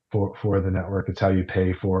for the network. It's how you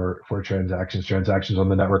pay for transactions. Transactions on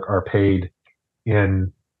the network are paid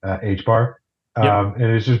in HBAR, and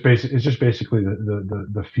it's just basically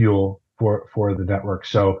the fuel for the network.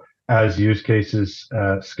 So as use cases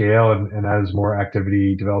scale and as more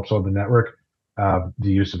activity develops on the network,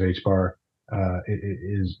 the use of HBAR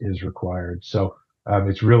is required. So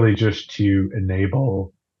it's really just to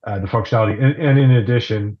enable the functionality, and in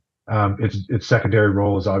addition, its secondary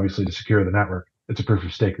role is obviously to secure the network. It's a proof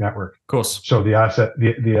of stake network, of course. So the asset,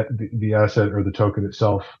 the asset or the token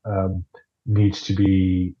itself needs to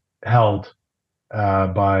be held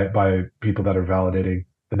by people that are validating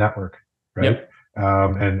the network, right?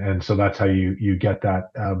 And so that's how you get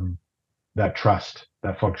that trust,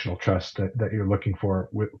 that functional trust that you're looking for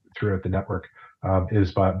throughout the network,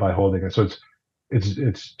 is by holding it. So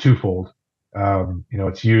it's twofold.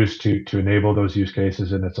 It's used to enable those use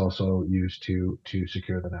cases, and it's also used to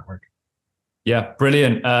secure the network. Yeah,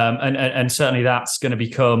 brilliant. And certainly that's going to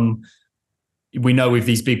become, we know with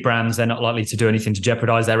these big brands, they're not likely to do anything to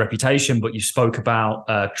jeopardize their reputation, but you spoke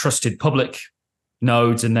about trusted public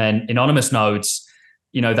nodes and then anonymous nodes,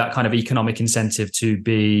 that kind of economic incentive to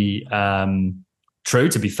be true,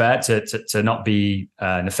 to be fair, to not be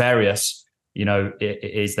nefarious, it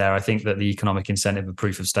is there. I think that the economic incentive of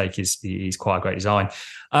proof of stake is quite a great design.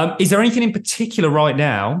 Is there anything in particular right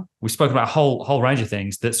now, we've spoken about a whole range of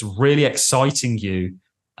things, that's really exciting you,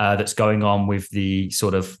 that's going on with the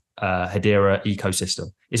sort of Hedera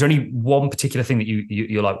ecosystem? Is there any one particular thing that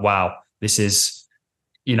you're like, wow, this is,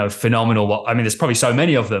 phenomenal? I mean, there's probably so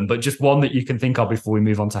many of them, but just one that you can think of before we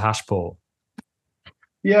move on to Hashport.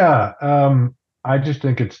 Yeah, I just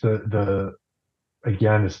think it's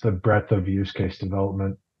it's the breadth of use case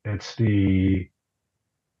development. It's the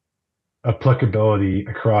applicability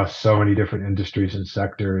across so many different industries and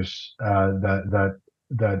sectors that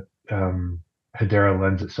Hedera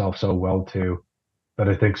lends itself so well to, that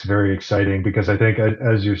I think is very exciting. Because I think,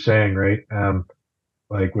 as you're saying, right,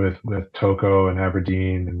 like with Toko and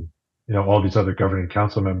Aberdeen and all these other governing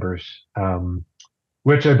council members,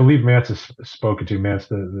 which I believe Mance has spoken to. Mance,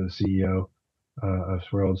 the CEO of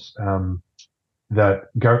Swirls, that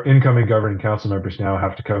incoming governing council members now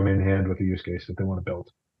have to come in hand with a use case that they want to build.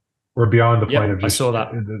 We're beyond the point of just, I saw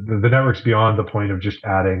that. The network's beyond the point of just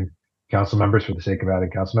adding council members for the sake of adding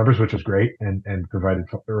council members, which was great and provided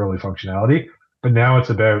early functionality. But now it's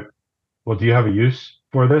about, well, do you have a use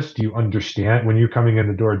for this? Do you understand, when you're coming in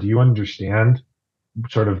the door, do you understand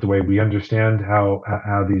sort of the way we understand how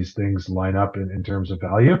these things line up in terms of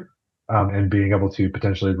value, and being able to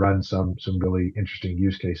potentially run some really interesting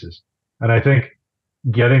use cases. And I think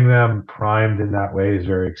getting them primed in that way is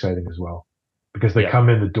very exciting as well, because they come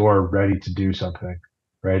in the door ready to do something,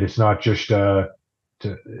 right? It's not just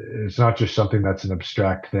something that's an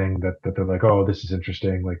abstract thing that they're like, oh, this is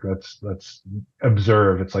interesting, like let's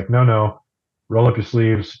observe. It's like, no, roll up your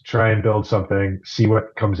sleeves, try and build something, see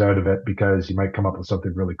what comes out of it, because you might come up with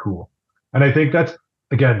something really cool. And I think that's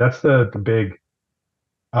the big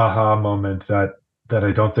aha moment that that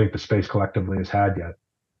I don't think the space collectively has had yet.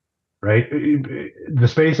 Right, the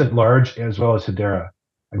space at large, as well as Hedera.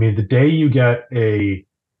 I mean, the day you get a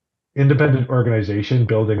independent organization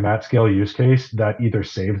building an at-scale use case that either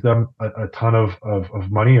saves them a ton of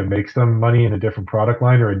money or makes them money in a different product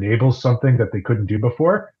line or enables something that they couldn't do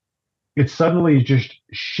before, it suddenly just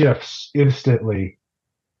shifts instantly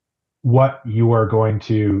what you are going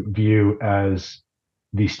to view as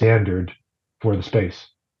the standard for the space.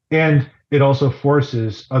 And it also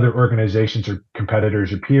forces other organizations or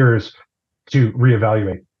competitors or peers to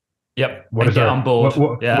reevaluate. Yep. What is our, on board.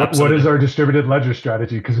 What is our distributed ledger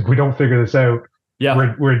strategy? Because if we don't figure this out,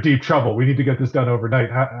 we're in deep trouble. We need to get this done overnight.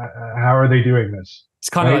 How are they doing this? It's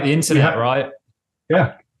kind of like the internet, right?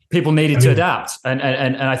 Yeah. People needed to adapt, and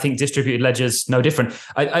I think distributed ledger's no different.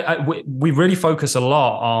 We really focus a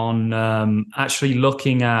lot on actually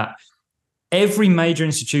looking at every major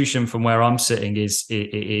institution from where I'm sitting is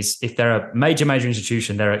if they're a major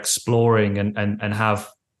institution, they're exploring and have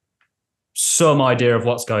some idea of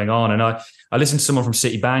what's going on. And I listened to someone from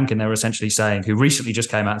Citibank, and they were essentially saying, who recently just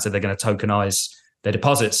came out and said they're going to tokenize their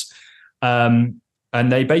deposits. And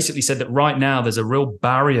they basically said that right now there's a real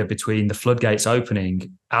barrier between the floodgates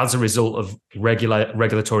opening as a result of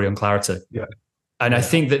regulatory unclarity. Yeah. And I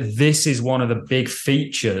think that this is one of the big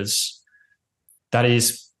features that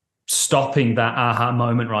is stopping that aha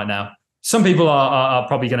moment right now. Some people are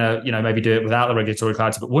probably going to, maybe do it without the regulatory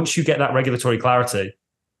clarity, but once you get that regulatory clarity,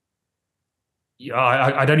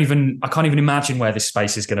 I can't even imagine where this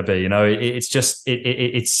space is going to be. It's just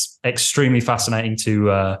it's extremely fascinating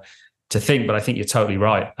to think, but I think you're totally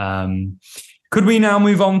right. Could we now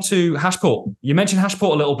move on to Hashport? You mentioned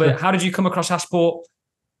Hashport a little bit. How did you come across Hashport?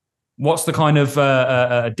 What's the kind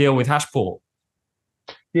of deal with Hashport?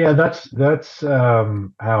 Yeah, that's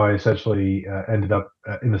how I essentially ended up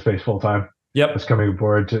in the space full time. Yep. I was coming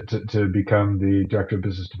aboard to become the director of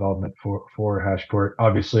business development for Hashport.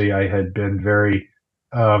 Obviously, I had been very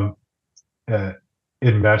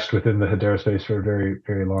enmeshed within the Hedera space for a very,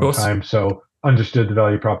 very long time. So understood the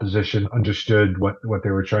value proposition, understood what they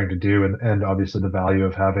were trying to do, and obviously the value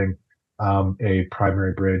of having a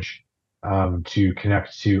primary bridge to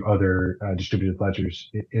connect to other distributed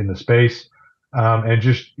ledgers in the space. And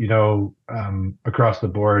just, across the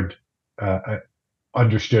board,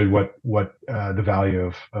 understood what the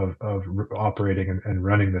value of operating and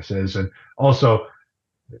running this is. And also,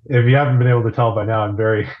 if you haven't been able to tell by now, I'm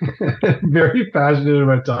very, very passionate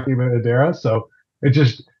about talking about Hedera. So it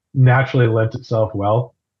just naturally lent itself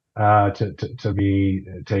well to me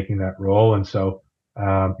taking that role. And so,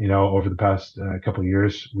 over the past couple of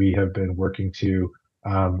years, we have been working to,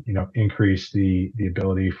 increase the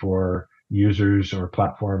ability for users or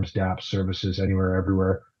platforms, dApps, services, anywhere,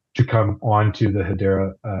 everywhere, to come onto the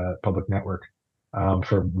Hedera public network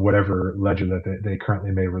for whatever ledger that they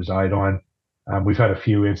currently may reside on. We've had a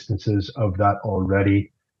few instances of that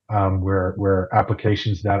already, where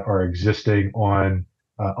applications that are existing on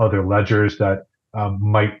other ledgers that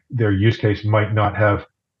their use case might not have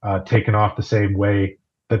taken off the same way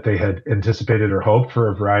that they had anticipated or hoped for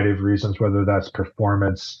a variety of reasons, whether that's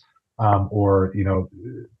performance or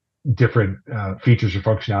different features or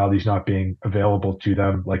functionalities not being available to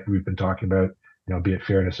them, like we've been talking about, be it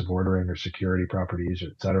fairness of ordering or security properties,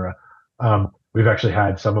 et cetera. We've actually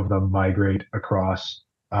had some of them migrate across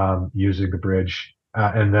using the bridge,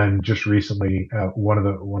 and then just recently, one of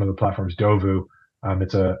the platforms, Dovu,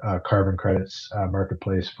 it's a carbon credits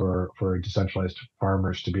marketplace for decentralized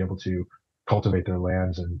farmers to be able to cultivate their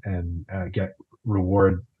lands and get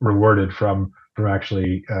rewarded from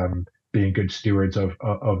actually being good stewards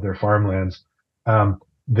of their farmlands.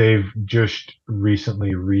 They've just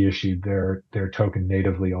recently reissued their token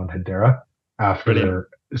natively on Hedera after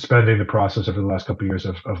spending the process over the last couple of years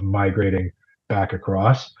of migrating back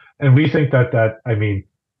across. And we think that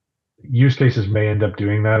use cases may end up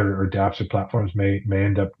doing that, or dApps or platforms may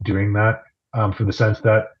end up doing that, for the sense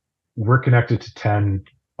that we're connected to 10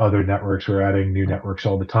 other networks. We're adding new networks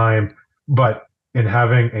all the time, but in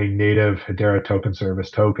having a native Hedera token service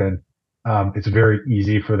token, it's very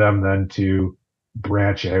easy for them then to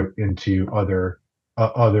branch out into other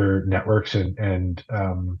networks and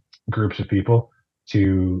groups of people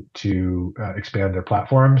to expand their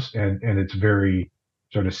platforms, and it's very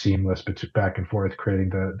sort of seamless back and forth, creating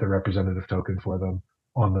the representative token for them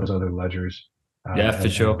on those other ledgers. For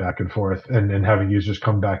sure. Back and forth, and having users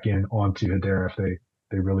come back in onto Hedera if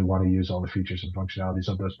they really want to use all the features and functionalities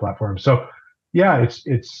of those platforms. So yeah, it's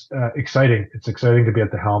exciting. It's exciting to be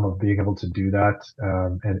at the helm of being able to do that,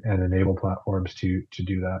 and enable platforms to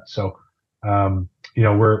do that. So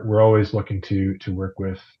we're always looking to work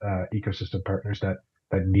with ecosystem partners that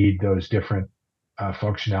need those different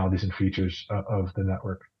functionalities and features of the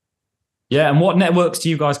network. Yeah, and what networks do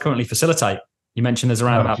you guys currently facilitate? You mentioned there's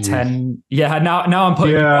around about 10. Yeah, now I'm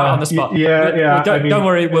putting you right on the spot. Yeah. Don't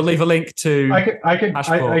worry, we'll leave a link to I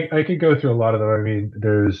could go through a lot of them. I mean,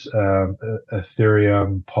 there's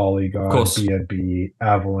Ethereum, Polygon, BNB,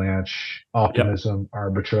 Avalanche, Optimism,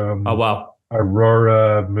 Arbitrum. Oh wow.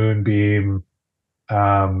 Aurora, Moonbeam,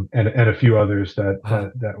 and a few others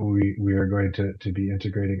that we are going to be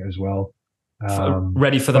integrating as well.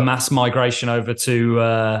 Ready for the mass migration over to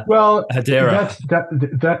Hedera.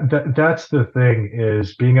 That's the thing,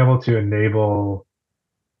 is being able to enable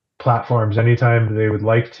platforms anytime they would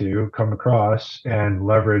like to come across and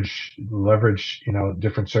leverage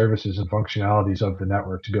different services and functionalities of the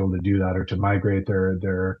network to be able to do that, or to migrate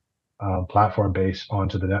their platform base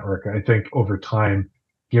onto the network. I think over time,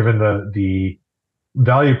 given the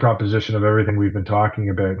value proposition of everything we've been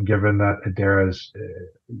talking about, and given that Hedera's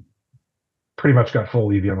pretty much got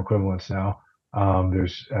full EVM equivalence now,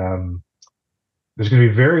 there's going to be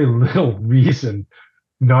very little reason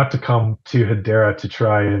not to come to Hedera to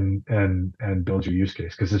try and build your use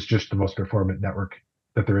case, because it's just the most performant network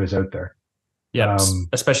that there is out there. Yeah,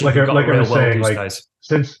 especially like I was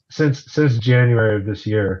saying, since January of this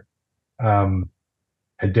year,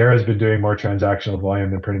 Hedera has been doing more transactional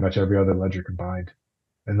volume than pretty much every other ledger combined,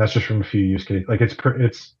 and that's just from a few use cases. Like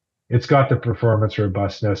it's got the performance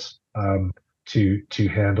robustness to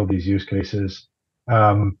handle these use cases.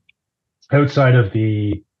 Outside of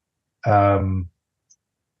the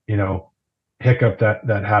hiccup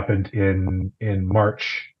that happened in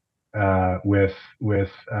March with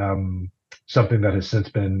something that has since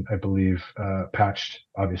been, I believe, patched,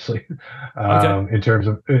 obviously, in terms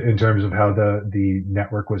of how the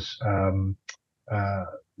network was.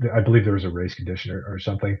 I believe there was a race condition or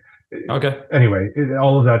something. Okay. Anyway,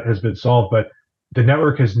 all of that has been solved, but the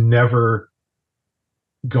network has never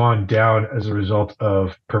gone down as a result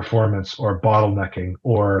of performance or bottlenecking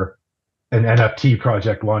or an NFT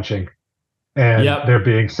project launching and there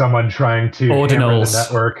being someone trying to hammer the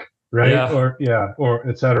network, right? Or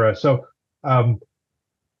et cetera. So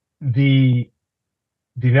the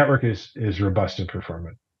network is robust and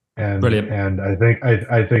performant, and brilliant. And I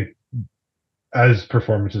think as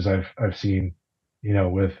performance as I've seen,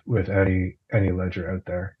 with any ledger out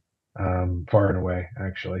there, far and away,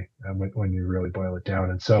 actually, when you really boil it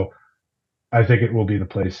down. And so I think it will be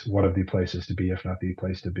one of the places to be, if not the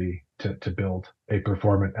place to be, to build a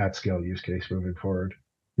performant at scale use case moving forward.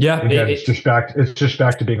 Yeah, again, it's just back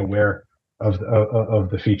to being aware of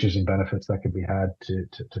the features and benefits that can be had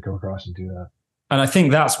to come across and do that. And I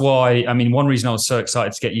think that's why, I mean, one reason I was so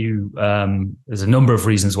excited to get you, there's a number of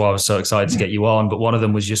reasons why I was so excited to get you on, but one of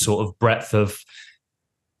them was your sort of breadth of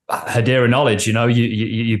Hedera knowledge.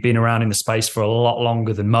 You've been around in the space for a lot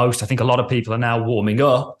longer than most. I think a lot of people are now warming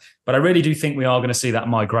up, but I really do think we are going to see that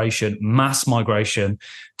mass migration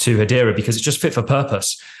to Hedera, because it's just fit for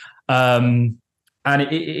purpose. And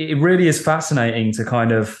it really is fascinating to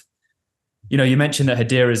kind of, you mentioned that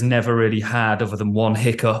Hedera's never really had, other than one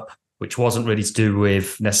hiccup, which wasn't really to do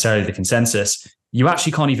with necessarily the consensus. You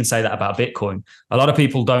actually can't even say that about Bitcoin. A lot of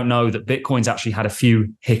people don't know that Bitcoin's actually had a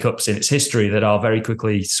few hiccups in its history that are very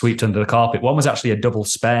quickly swept under the carpet. One was actually a double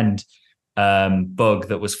spend bug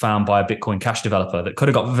that was found by a Bitcoin Cash developer that could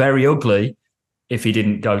have got very ugly if he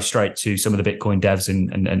didn't go straight to some of the Bitcoin devs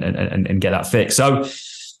and get that fixed. So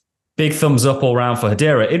big thumbs up all around for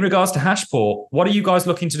Hedera. In regards to Hashport, what are you guys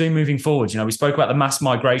looking to do moving forward? We spoke about the mass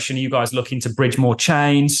migration. Are you guys looking to bridge more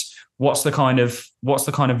chains? What's the kind of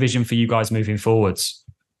vision for you guys moving forwards?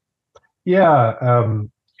 Yeah,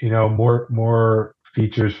 more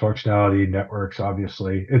features, functionality, networks.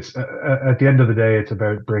 Obviously, it's at the end of the day, it's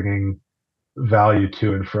about bringing value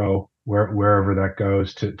to and fro wherever that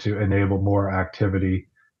goes to enable more activity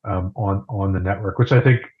on the network. Which I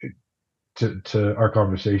think, to our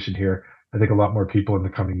conversation here, I think a lot more people in the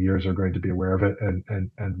coming years are going to be aware of it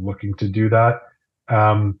and looking to do that.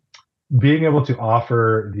 Being able to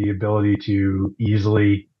offer the ability to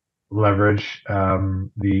easily leverage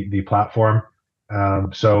the platform.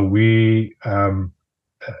 So we are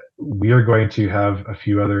going to have a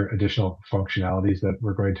few other additional functionalities that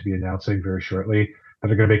we're going to be announcing very shortly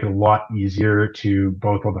that are going to make it a lot easier to,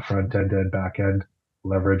 both on the front end and back end,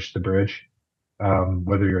 leverage the bridge.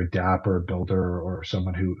 Whether you're a DApp or a builder or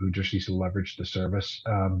someone who just needs to leverage the service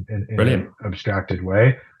in an abstracted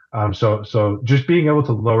way. So just being able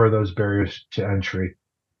to lower those barriers to entry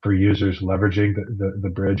for users leveraging the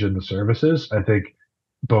bridge and the services, I think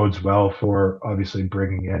bodes well for obviously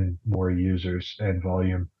bringing in more users and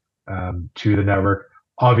volume to the network.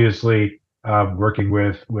 Obviously, working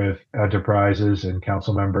with enterprises and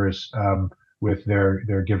council members with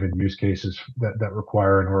their given use cases that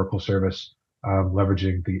require an Oracle service,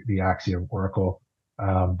 leveraging the Axiom Oracle.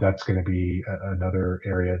 That's going to be another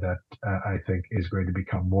area that I think is going to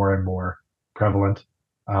become more and more prevalent.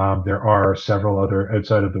 There are several other,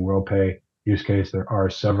 outside of the WorldPay use case, there are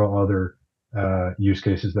several other use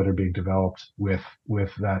cases that are being developed with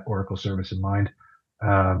that Oracle service in mind.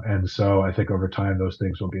 And so I think over time, those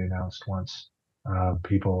things will be announced once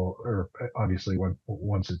people, or obviously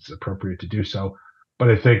once it's appropriate to do so. But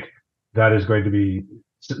I think that is going to be,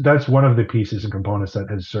 that's one of the pieces and components that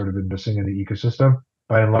has sort of been missing in the ecosystem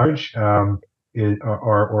by and large, are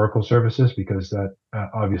Oracle services, because that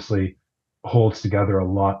obviously holds together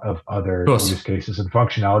a lot of other use cases and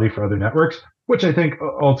functionality for other networks, which I think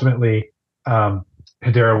ultimately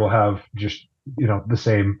Hedera will have just, the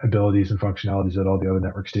same abilities and functionalities that all the other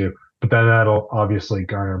networks do. But then that'll obviously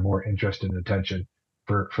garner more interest and attention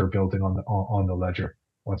for building on the ledger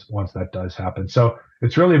once that does happen. So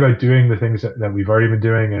it's really about doing the things that we've already been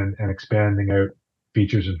doing and expanding out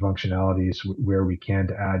features and functionalities where we can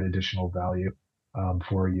to add additional value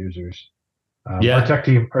for users. Our tech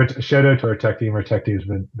team, shout out to our tech team. Our tech team has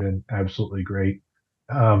been absolutely great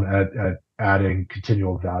at adding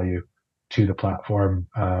continual value to the platform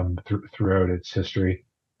throughout its history.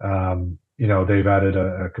 They've added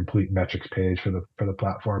a complete metrics page for the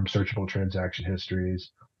platform, searchable transaction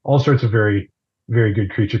histories, all sorts of very, very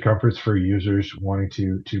good creature comforts for users wanting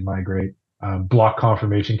to migrate. Block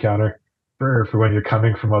confirmation counter for when you're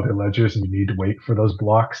coming from other ledgers and you need to wait for those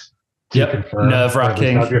blocks to confirm.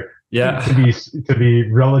 Nerve-wracking. To be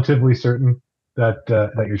relatively certain that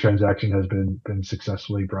your transaction has been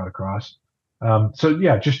successfully brought across.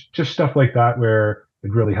 Just stuff like that where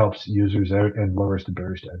it really helps users out and lowers the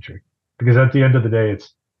barriers to entry. Because at the end of the day,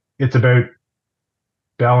 it's about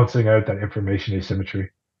balancing out that information asymmetry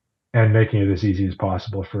and making it as easy as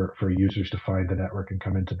possible for users to find the network and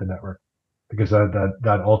come into the network, because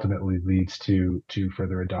that ultimately leads to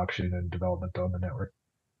further adoption and development on the network.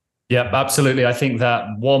 Yeah, absolutely. I think that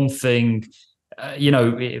one thing,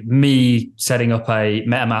 me setting up a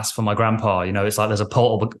MetaMask for my grandpa, it's like there's a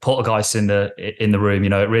poltergeist in the room.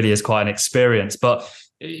 It really is quite an experience. But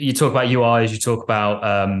you talk about UIs, you talk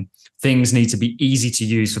about things need to be easy to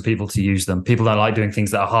use for people to use them. People don't like doing things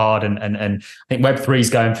that are hard, and I think Web3 is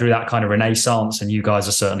going through that kind of renaissance, and you guys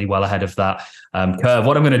are certainly well ahead of that curve.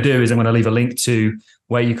 What I'm going to do is I'm going to leave a link to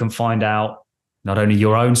where you can find out not only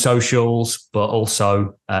your own socials, but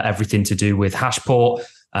also everything to do with Hashport,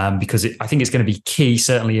 because I think it's going to be key,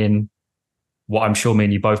 certainly in what I'm sure me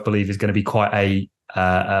and you both believe is going to be quite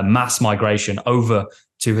a mass migration over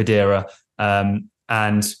to Hedera.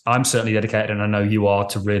 And I'm certainly dedicated, and I know you are,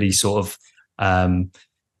 to really sort of, I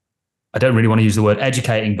don't really want to use the word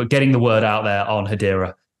educating, but getting the word out there on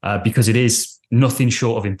Hedera, because it is nothing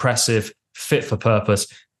short of impressive, fit for purpose.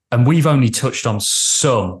 And we've only touched on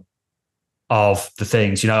some of the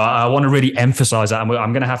things. I want to really emphasize that. And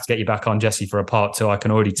I'm going to have to get you back on, Jesse, for a part 2. I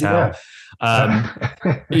can already tell.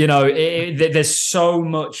 There's so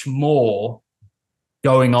much more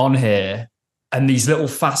going on here. And these little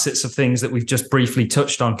facets of things that we've just briefly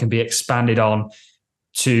touched on can be expanded on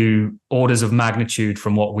to orders of magnitude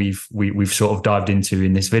from what we've sort of dived into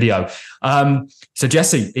in this video. So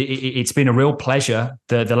Jesse, it's been a real pleasure.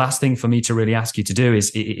 The last thing for me to really ask you to do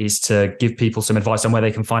is to give people some advice on where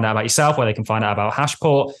they can find out about yourself, where they can find out about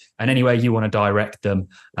Hashport, and anywhere you want to direct them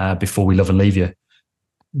before we love and leave you.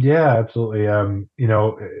 Yeah, absolutely.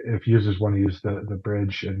 If users want to use the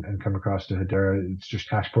bridge and come across to Hedera, it's just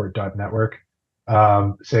hashport.network.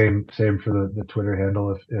 Same for the Twitter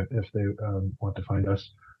handle if they want to find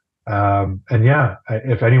us.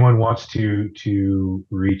 If anyone wants to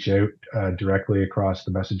reach out directly across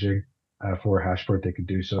the messaging for Hashport, they could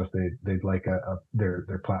do so. If they'd like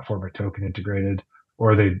their platform or token integrated,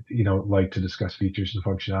 or they'd like to discuss features and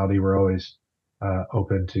functionality, we're always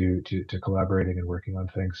open to collaborating and working on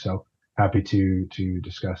things. So happy to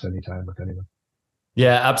discuss anytime with anyone.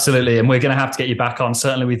 Yeah, absolutely. And we're going to have to get you back on,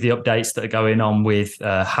 certainly with the updates that are going on with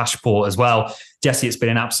Hashport as well. Jesse, it's been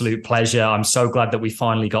an absolute pleasure. I'm so glad that we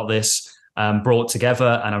finally got this brought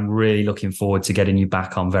together, and I'm really looking forward to getting you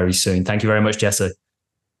back on very soon. Thank you very much, Jesse.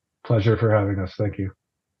 Pleasure for having us. Thank you.